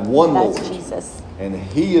 I have one Lord. That's Jesus. And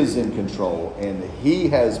He is in control. And He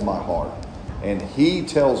has my heart. And He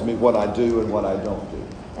tells me what I do and what I don't do.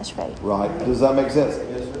 That's right. Right? Does that make sense?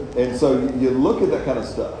 Yes, sir. And so you look at that kind of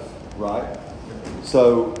stuff. Right?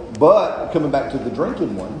 So, but coming back to the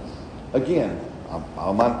drinking one, again,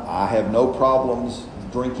 I have no problems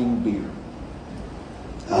drinking beer.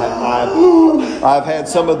 I've had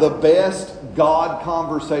some of the best God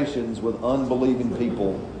conversations with unbelieving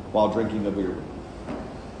people while drinking a beer.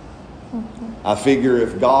 I figure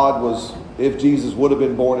if Jesus would have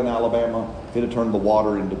been born in Alabama, he'd have turned the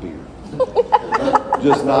water into beer.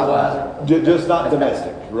 just not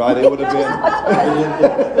domestic, right? It would have been.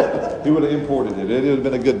 He would have imported it. It would have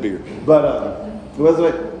been a good beer. But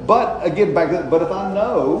again, but if I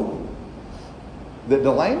know that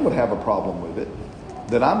Delane would have a problem with it,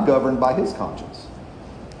 then I'm governed by his conscience.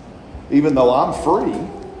 Even though I'm free,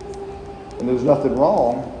 and there's nothing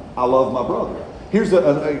wrong. I love my brother. Here's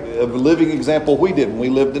a living example we did when we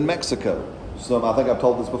lived in Mexico. I think I've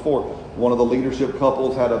told this before. One of the leadership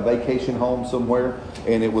couples had a vacation home somewhere,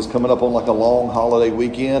 and it was coming up on like a long holiday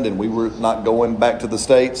weekend, and we were not going back to the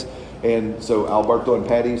States. And so Alberto and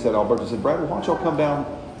Patty said, Bradley, why don't y'all come down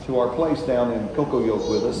to our place down in Cocoyoc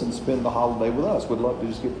with us and spend the holiday with us? We'd love to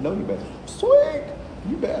just get to know you better. Sweet.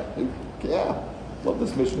 You bet. Yeah. Love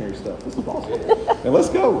this missionary stuff. This is awesome. And let's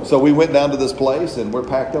go. So we went down to this place, and we're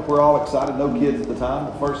packed up. We're all excited. No kids at the time.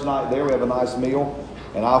 The first night there, we have a nice meal.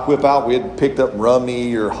 And I whip out, we had picked up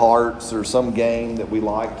Rummy or Hearts or some game that we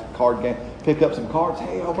liked, card game. Pick up some cards.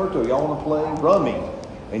 Hey, Alberto, y'all want to play Rummy?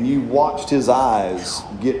 And you watched his eyes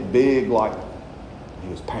get big like, he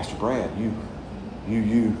goes, Pastor Brad, you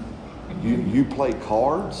play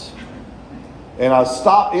cards? And I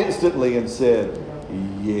stopped instantly and said,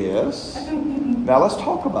 yes. Now let's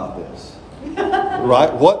talk about this.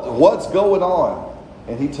 Right? What's going on?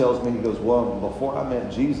 And he tells me, he goes, well, before I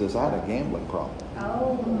met Jesus, I had a gambling problem.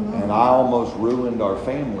 And I almost ruined our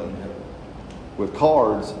family with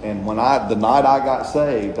cards. And the night I got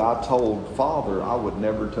saved, I told Father I would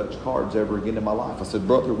never touch cards ever again in my life. I said,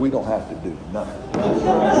 brother, we don't have to do nothing.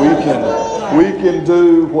 We can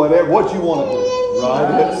do whatever, what you want to do.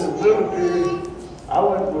 Right? I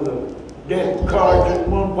went with a deck of cards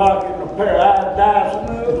in one pocket and a pair of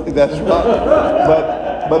dice. That's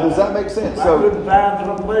right. But does that make sense? I couldn't find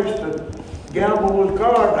some place to gamble with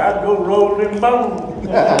cards. I'd go roll them bones.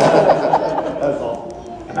 That's all.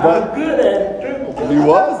 I'm good at it too. He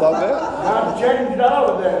was, I bet. I've changed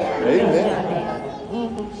all of that.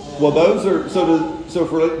 Amen. Well, those are so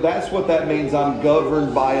for that's what that means. I'm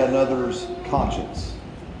governed by another's conscience.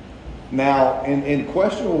 Now, in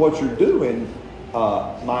question of what you're doing,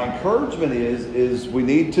 my encouragement is we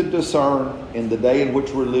need to discern in the day in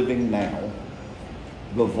which we're living now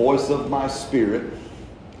the voice of my spirit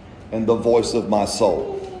and the voice of my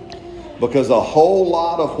soul. Because a whole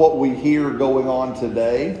lot of what we hear going on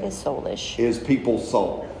today It's soulish. is people's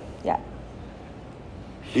soul. Yeah.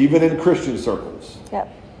 Even in Christian circles.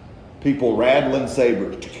 Yep. People rattling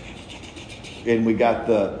sabers. And we got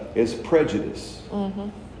it's prejudice. Mm-hmm.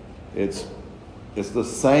 It's the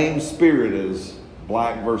same spirit as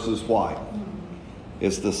black versus white.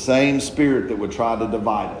 It's the same spirit that would try to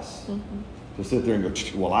divide us. Mm-hmm. To sit there and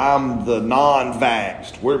go, well, I'm the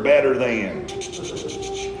non-vaxxed. We're better than.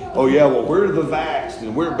 Oh, yeah, well, we're the vaxxed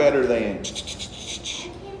and we're better than.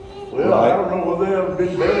 Well, right? I don't know whether they've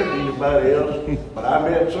been better than anybody else, but I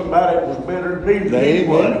met somebody that was better than me.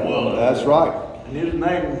 Amen. That's right. And his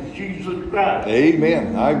name is Jesus Christ.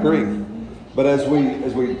 Amen. I agree. But as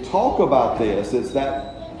we talk about this, it's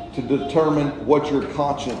that to determine what your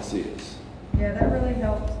conscience is. Yeah, that really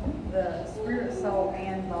helps the spirit, soul,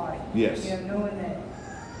 and body. Yes. You know, knowing that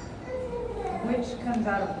which comes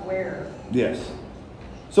out of where. Yes.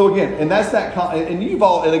 So again, and that's that, and you've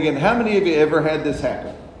all, and again, how many of you ever had this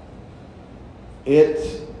happen?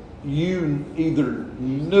 You either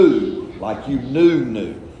knew, like you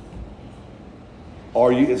knew,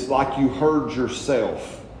 or it's like you heard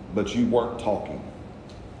yourself, but you weren't talking.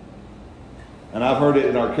 And I've heard it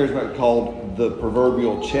in our charismatic called the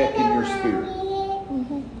proverbial check in your spirit.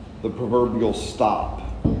 Mm-hmm. The proverbial stop.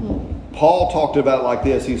 Mm-hmm. Paul talked about it like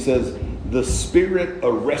this. He says, the Spirit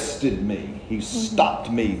arrested me. He stopped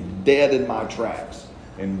me dead in my tracks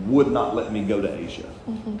and would not let me go to Asia.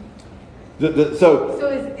 Mm-hmm. So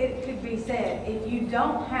it could be said, if you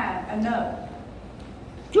don't have enough,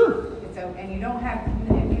 sure. And you don't have,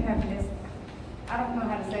 if you have this, I don't know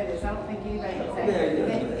how to say this. I don't think anybody can say it.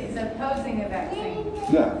 It's opposing a vaccine.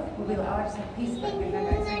 Yeah. We'll be like, oh, I just have peace with no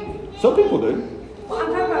vaccine. Some people do. Well,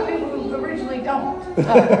 I'm talking about people who originally don't.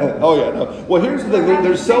 Oh yeah, no. Well, here's the thing.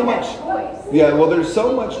 There's so much. Choice. Yeah. Well, there's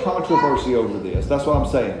so much controversy over this. That's what I'm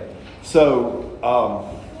saying. So,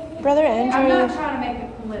 Brother Andrew. I'm not trying to make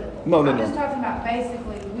it political. No. I'm just talking about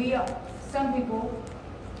basically some people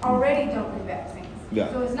already don't do vaccines.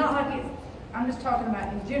 Yeah. So it's not like it's. I'm just talking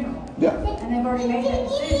about in general. Yeah. And they've already made that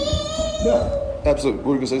decision. Yeah. Absolutely. What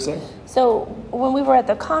were you going to say, Sam? So when we were at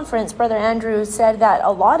the conference, Brother Andrew said that a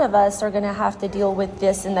lot of us are going to have to deal with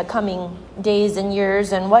this in the coming days and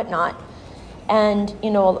years and whatnot. And,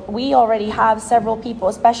 we already have several people,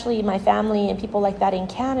 especially my family and people like that in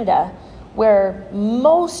Canada, where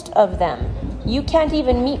most of them, you can't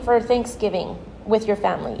even meet for Thanksgiving with your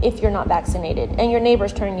family if you're not vaccinated and your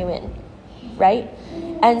neighbors turn you in, right?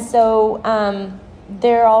 And so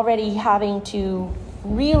they're already having to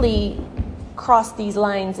really cross these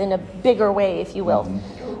lines in a bigger way, if you will.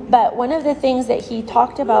 Mm-hmm. But one of the things that he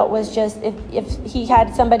talked about was just if he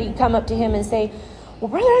had somebody come up to him and say, well,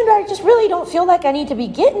 Brother Andrew, I just really don't feel like I need to be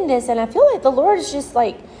getting this. And I feel like the Lord is just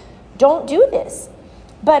like, don't do this.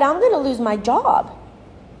 But I'm going to lose my job.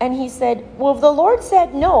 And he said, well, if the Lord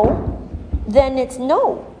said no, then it's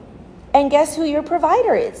no. And guess who your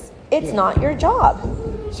provider is? It's not your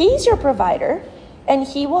job. He's your provider, and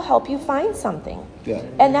he will help you find something. Yeah.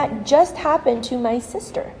 And that just happened to my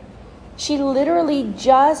sister. She literally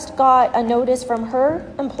just got a notice from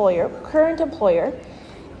her current employer.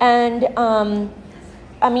 And,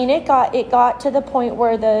 I mean, it got to the point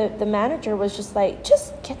where the manager was just like,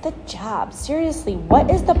 just get the job. Seriously, what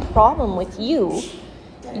is the problem with you?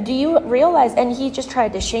 Do you realize? And he just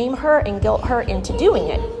tried to shame her and guilt her into doing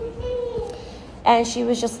it. And she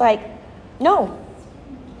was just like, no.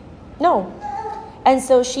 And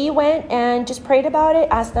so she went and just prayed about it,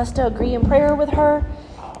 asked us to agree in prayer with her.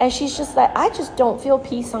 And she's just like, I just don't feel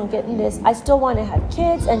peace on getting this. I still want to have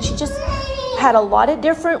kids. And she just had a lot of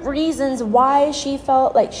different reasons why she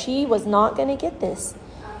felt like she was not going to get this.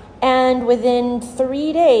 And within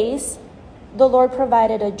 3 days, the Lord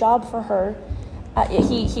provided a job for her.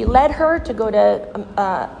 He led her to go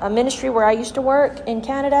to a ministry where I used to work in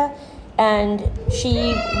Canada. And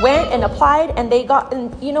she went and applied, and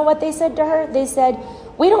and you know what they said to her? They said,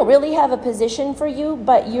 we don't really have a position for you,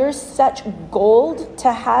 but you're such gold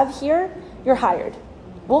to have here. You're hired.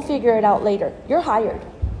 We'll figure it out later. You're hired.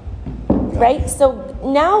 Right? So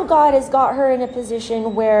now God has got her in a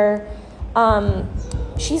position where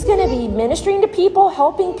she's going to be ministering to people,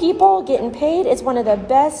 helping people, getting paid. It's one of the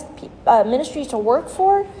best ministries to work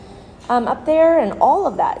for up there, and all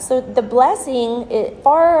of that. So the blessing, it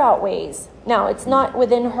far outweighs. Now, it's not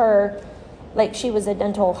within her, like she was a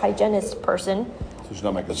dental hygienist person. So she's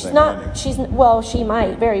not making the same Not, money. well, she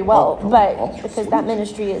might very well, but awesome. because that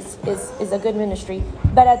ministry is a good ministry.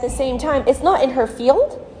 But at the same time, it's not in her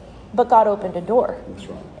field, but God opened a door. That's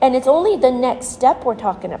right. And it's only the next step we're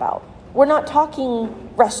talking about. We're not talking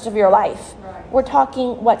rest of your life. Right. We're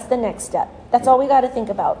talking what's the next step. That's all we got to think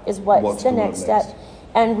about is what's the going next step. next.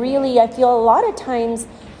 And really, I feel a lot of times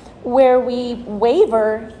where we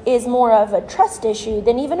waver is more of a trust issue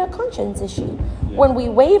than even a conscience issue. When we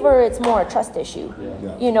waver, it's more a trust issue.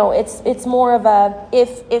 Yeah. You know, it's more of a,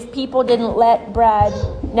 if people didn't let Brad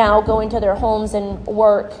now go into their homes and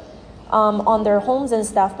work on their homes and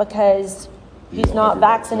stuff because he's not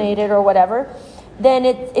vaccinated or whatever, then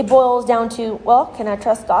it boils down to, well, can I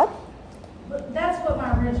trust God? But that's what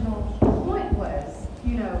my original point was.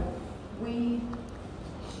 You know, we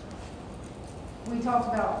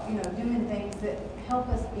talked about, you know, doing things that help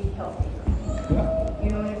us be healthy.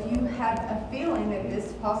 You know, and if you have a feeling that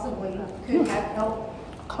this possibly could have health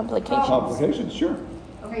Complications. Complications, sure.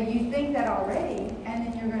 okay, you think that already, and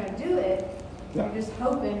then you're going to do it. Yeah. You're just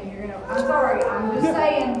hoping, and you're going to. I'm sorry, I'm just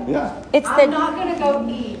saying. Yeah. It's I'm the not going to go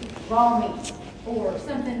eat raw meat or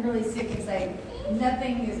something really sick and say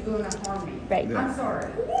nothing is going to harm me. Right. Yeah. I'm sorry.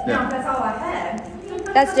 Yeah. Now, if that's all I had.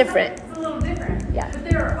 That's different. It's a little different. Yeah. But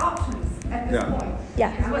there are options at this Yeah. point.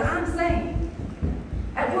 Yeah. Is what I'm saying.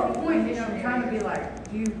 At what point, you know, I'm trying to be like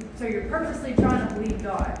so you're purposely trying to believe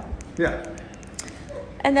God. Yeah.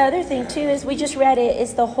 And the other thing too is we just read it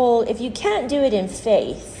is the whole, if you can't do it in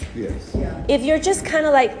faith, Yes. Yeah. if you're just kind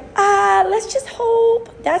of like, let's just hope,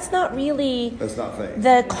 that's not really That's not faith.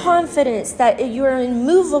 the confidence that you're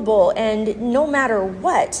immovable and no matter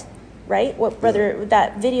what, right? What brother,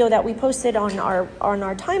 that video that we posted on our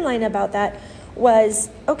timeline about that was,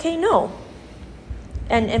 okay, no.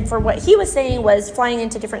 And for what he was saying was flying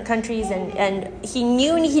into different countries and he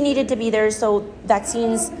knew he needed to be there, so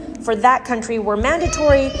vaccines for that country were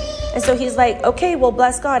mandatory. And so he's like, okay, well,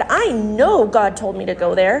 bless God. I know God told me to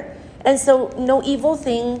go there. And so no evil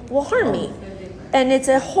thing will harm me. And it's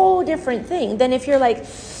a whole different thing than if you're like,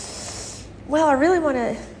 well, I really want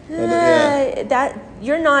to, that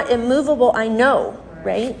you're not immovable. I know,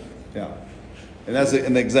 right? Yeah. And that's it.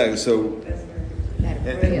 And exactly. So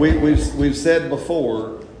and we've said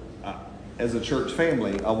before, as a church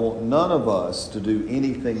family, I want none of us to do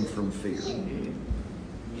anything from fear.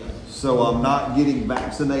 So I'm not getting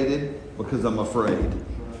vaccinated because I'm afraid.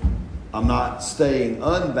 I'm not staying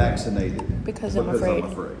unvaccinated Because I'm afraid.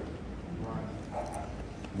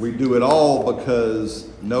 We do it all because,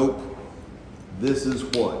 nope, this is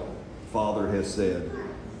what Father has said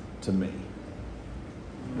to me.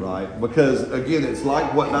 Right? Because again, it's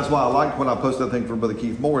like that's why I liked when I posted that thing for Brother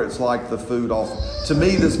Keith Moore. It's like the food offer. To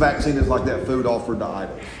me, this vaccine is like that food offered to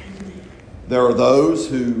idols. There are those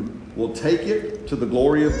who will take it to the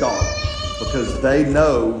glory of God because they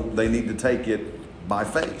know they need to take it by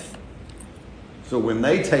faith. So when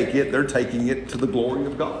they take it, they're taking it to the glory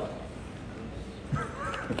of God.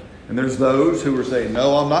 And there's those who are saying,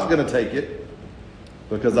 no, I'm not going to take it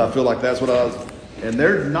because I feel like that's what I was, and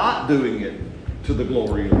they're not doing it to the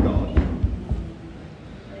glory of God.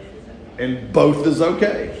 And both is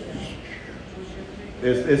okay.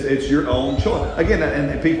 It's your own choice. Again,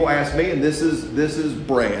 and people ask me, and this is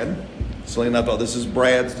Brad. Selena, I thought this is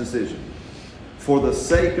Brad's decision. For the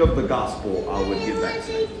sake of the gospel, I would get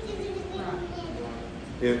vaccinated.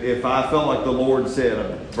 If I felt like the Lord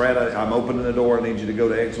said, Brad, I'm opening the door, I need you to go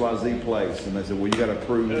to XYZ place. And they said, well, you got to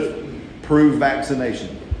prove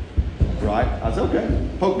vaccination. Right? I said, okay,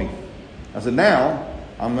 poke me. I said, now,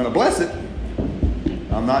 I'm going to bless it.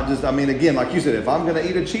 I'm not just, again, like you said, if I'm going to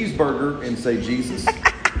eat a cheeseburger and say, Jesus,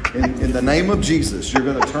 in the name of Jesus, you're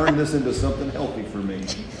going to turn this into something healthy for me.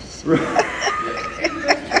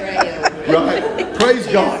 Right? Praise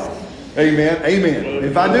God. Amen. Amen.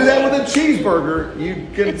 If I do that with a cheeseburger, you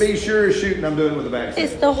can be sure as shooting I'm doing it with a vaccine.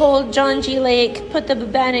 It's the whole John G. Lake, put the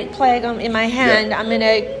bubonic plague in my hand. Yeah. I'm going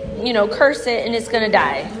to, curse it and it's going to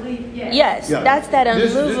die. Yes, yeah. That's that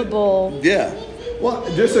unmovable. Yeah. Well,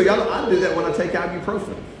 just so y'all know, I do that when I take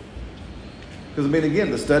ibuprofen. Because,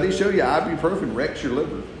 again, the studies show you ibuprofen wrecks your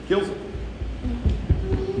liver, kills it.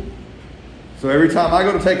 So every time I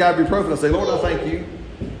go to take ibuprofen, I say, Lord, I thank you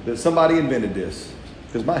that somebody invented this.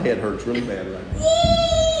 Because my head hurts really bad right now.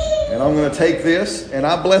 And I'm going to take this, and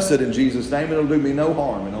I bless it in Jesus' name, and it'll do me no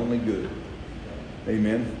harm and only good.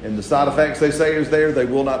 Amen. And the side effects they say is there, they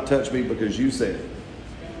will not touch me because you said it.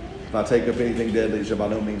 If I take up anything deadly, it shall by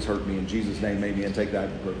no means hurt me. In Jesus' name, amen. Take that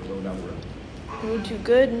ibuprofen, go down the road. It will do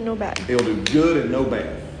good and no bad. It'll do good and no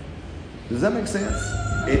bad. Does that make sense?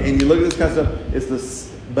 And you look at this kind of stuff, it's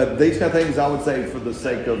this, but these kind of things I would say for the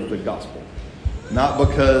sake of the gospel. Not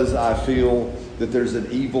because I feel that there's an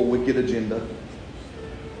evil, wicked agenda.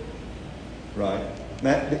 Right?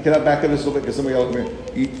 Matt, can I back up this a little bit? Because some of y'all come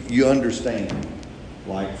here. You understand,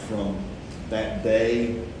 like from that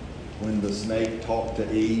day when the snake talked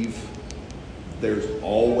to Eve, there's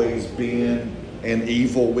always been an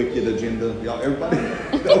evil, wicked agenda. Y'all, everybody?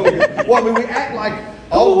 Well, we act like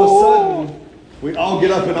all of a sudden we all get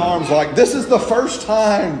up in arms like this is the first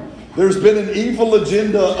time there's been an evil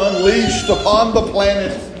agenda unleashed upon the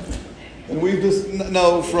planet. And we've just,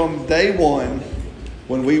 no, from day one,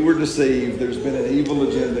 when we were deceived, there's been an evil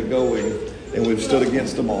agenda going, and we've stood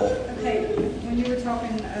against them all. Okay, when you were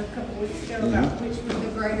talking a couple weeks ago about which was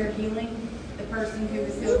the greater healing, the person who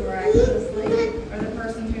was healed miraculously or the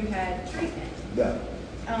person who had treatment? Yeah.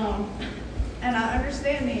 And I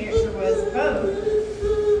understand the answer was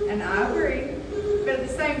both, and I agree. But at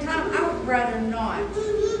the same time, I would rather not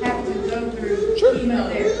have to go through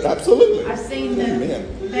chemotherapy. Absolutely. I've seen them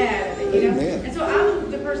bad at it, And so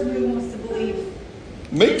I'm the person who wants to believe.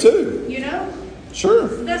 Me too. Sure.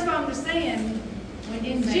 So that's why I'm just saying,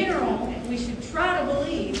 in general, we should try to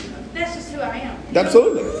believe. That's just who I am.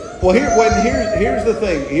 Absolutely. Well, here's the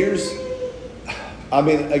thing.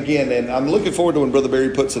 Again, and I'm looking forward to when Brother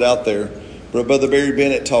Barry puts it out there. Brother Barry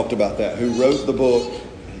Bennett talked about that, who wrote the book.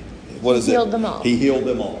 What is it? He healed them all. He healed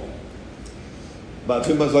them all. About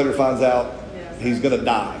 2 months later, finds out he's going to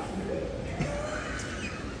die.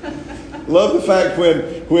 Love the fact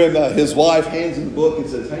when his wife hands him the book and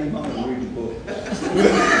says, "Hey, Mom, read the book."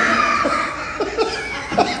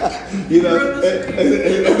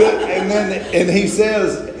 And he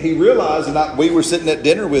says he realized, and we were sitting at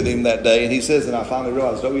dinner with him that day, and he says, and I finally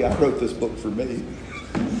realized, oh yeah, I wrote this book for me.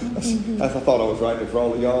 I thought I was writing it for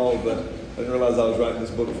all of y'all, but I didn't realize I was writing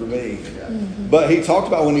this book for me. But he talked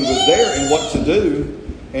about when he was there and what to do,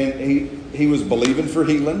 and he was believing for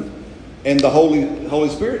healing, and the Holy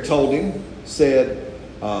Spirit told him, said,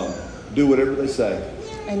 do whatever they say,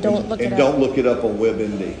 and don't look it up on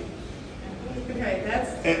WebMD. Okay,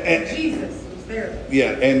 that's Jesus was there.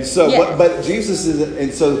 Yeah, and so but Jesus is,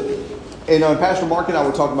 and so, and Pastor Mark and I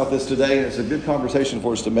were talking about this today, and it's a good conversation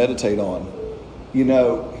for us to meditate on.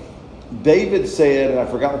 David said, and I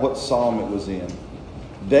forgot what psalm it was in.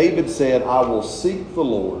 David said, I will seek the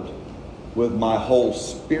Lord with my whole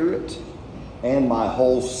spirit and my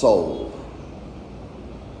whole soul.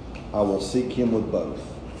 I will seek him with both.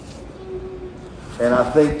 And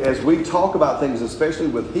I think as we talk about things, especially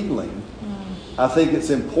with healing, I think it's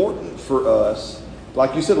important for us,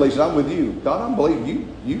 like you said, Lisa, I'm with you. God, I believe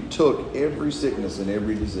you took every sickness and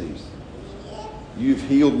every disease. You've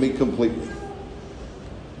healed me completely.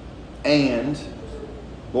 And,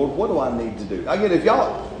 Lord, what do I need to do? Again,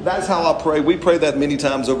 that's how I pray. We pray that many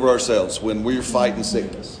times over ourselves when we're fighting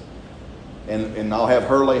sickness. And I'll have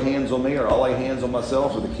her lay hands on me, or I'll lay hands on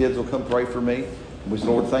myself, or the kids will come pray for me. And we say,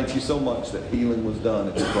 Lord, thank you so much that healing was done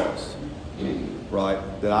at the cross. Right?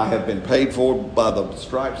 That I have been paid for by the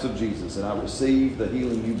stripes of Jesus, and I received the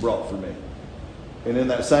healing you brought for me. And in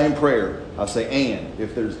that same prayer, I say, and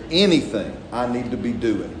if there's anything I need to be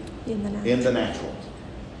doing in the natural,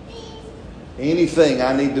 anything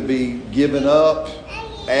I need to be giving up,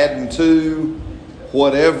 adding to,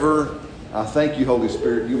 whatever, I thank you, Holy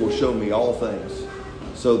Spirit, you will show me all things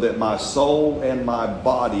so that my soul and my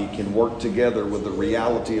body can work together with the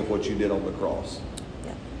reality of what you did on the cross.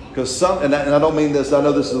 Because and I don't mean this, I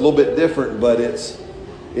know this is a little bit different, but it's,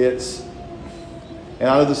 and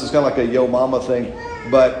I know this is kind of like a yo mama thing,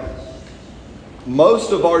 but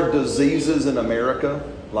most of our diseases in America,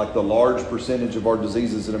 like the large percentage of our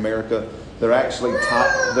diseases in America, they're actually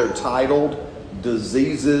they're titled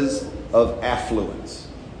diseases of affluence.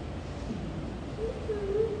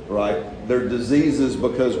 Right? They're diseases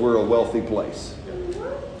because we're a wealthy place.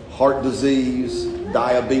 Heart disease,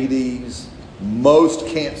 diabetes, most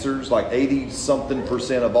cancers, like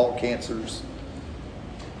 80-something% of all cancers,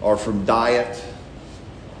 are from diet,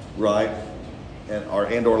 right?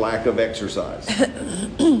 And or lack of exercise,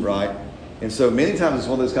 right? And so many times it's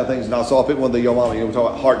one of those kind of things. And I saw it one of the young mama, we talk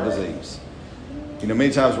about heart disease.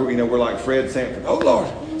 Many times we're like Fred Sanford. Oh Lord,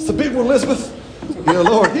 it's the big one, Elizabeth.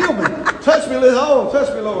 Lord, heal me, touch me,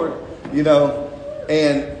 touch me, Lord.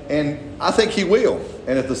 And I think He will.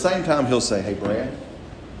 And at the same time, He'll say, "Hey, Brad,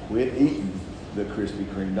 quit eating the Krispy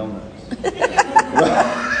Kreme donuts."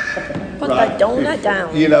 Put that donut down.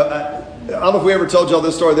 I don't know if we ever told y'all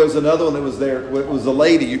this story. There was another one that was there. It was a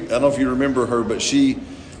lady. I don't know if you remember her, but she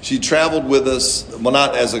traveled with us. Well,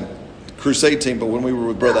 not as a crusade team, but when we were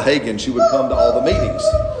with Brother Hagin, she would come to all the meetings.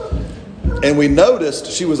 And we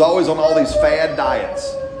noticed she was always on all these fad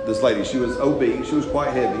diets. This lady, she was obese. She was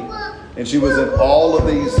quite heavy, and she was in all of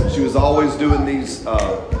these. She was always doing these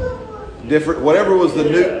different. Whatever was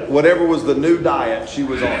the new diet, she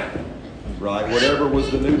was on it. Right? Whatever was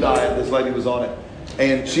the new diet, this lady was on it.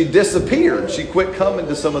 And she disappeared. She quit coming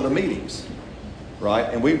to some of the meetings, right?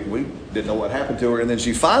 And we didn't know what happened to her. And then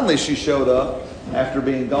she showed up after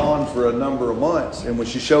being gone for a number of months. And when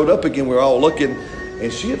she showed up again, we were all looking,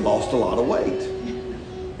 and she had lost a lot of weight.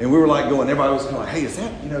 And we were like going, everybody was kind of like, hey, is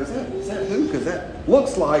that who? Because that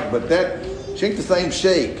looks like, but she ain't the same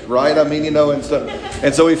shape, right? and stuff.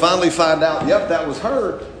 And so we finally find out, yep, that was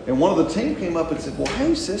her. And one of the team came up and said, well,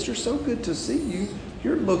 hey, sister, so good to see you.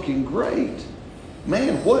 You're looking great.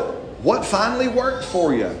 Man, what finally worked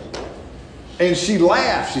for you? And she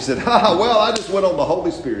laughed. She said, well, I just went on the Holy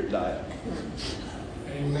Spirit diet.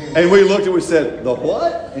 Amen. And we looked and we said, the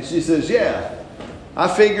what? And she says, yeah. I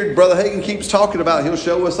figured Brother Hagin keeps talking about He'll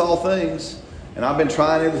show us all things. And I've been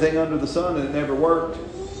trying everything under the sun and it never worked.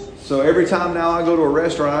 So every time now I go to a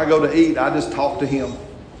restaurant, I go to eat, I just talk to Him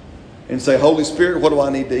and say, Holy Spirit, what do I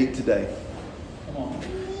need to eat today?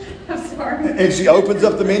 I'm sorry. And she opens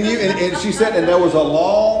up the menu, and she said, and there was a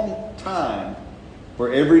long time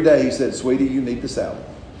where every day He said, sweetie, you need the salad.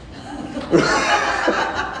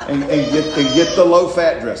 and get the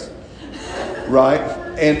low-fat dressing. Right?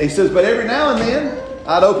 And He says, but every now and then,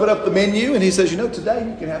 I'd open up the menu, and He says, today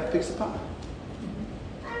you can have a piece of pie.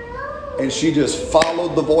 And she just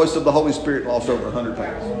followed the voice of the Holy Spirit and lost over 100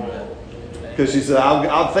 pounds. Because she said,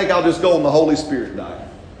 I think I'll just go on the Holy Spirit diet.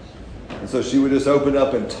 And so she would just open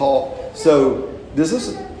up and talk. So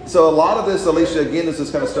a lot of this, Alicia, again, is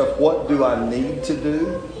this kind of stuff. What do I need to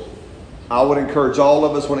do? I would encourage all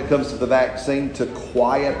of us when it comes to the vaccine to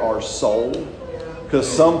quiet our soul. Because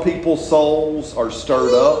some people's souls are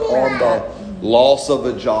stirred up on the loss of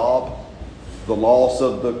a job, the loss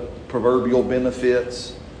of the proverbial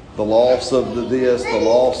benefits, the loss of the this, the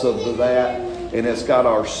loss of the that. And it's got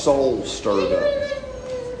our soul stirred up.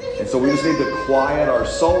 And so we just need to quiet our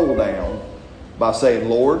soul down by saying,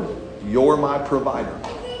 Lord, You're my provider.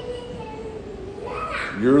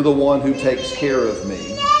 You're the one who takes care of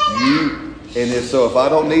me. If I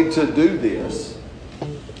don't need to do this,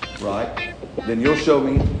 right, then You'll show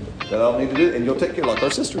me that I don't need to do it, and You'll take care, like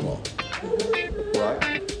our sister-in-law,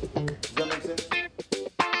 right?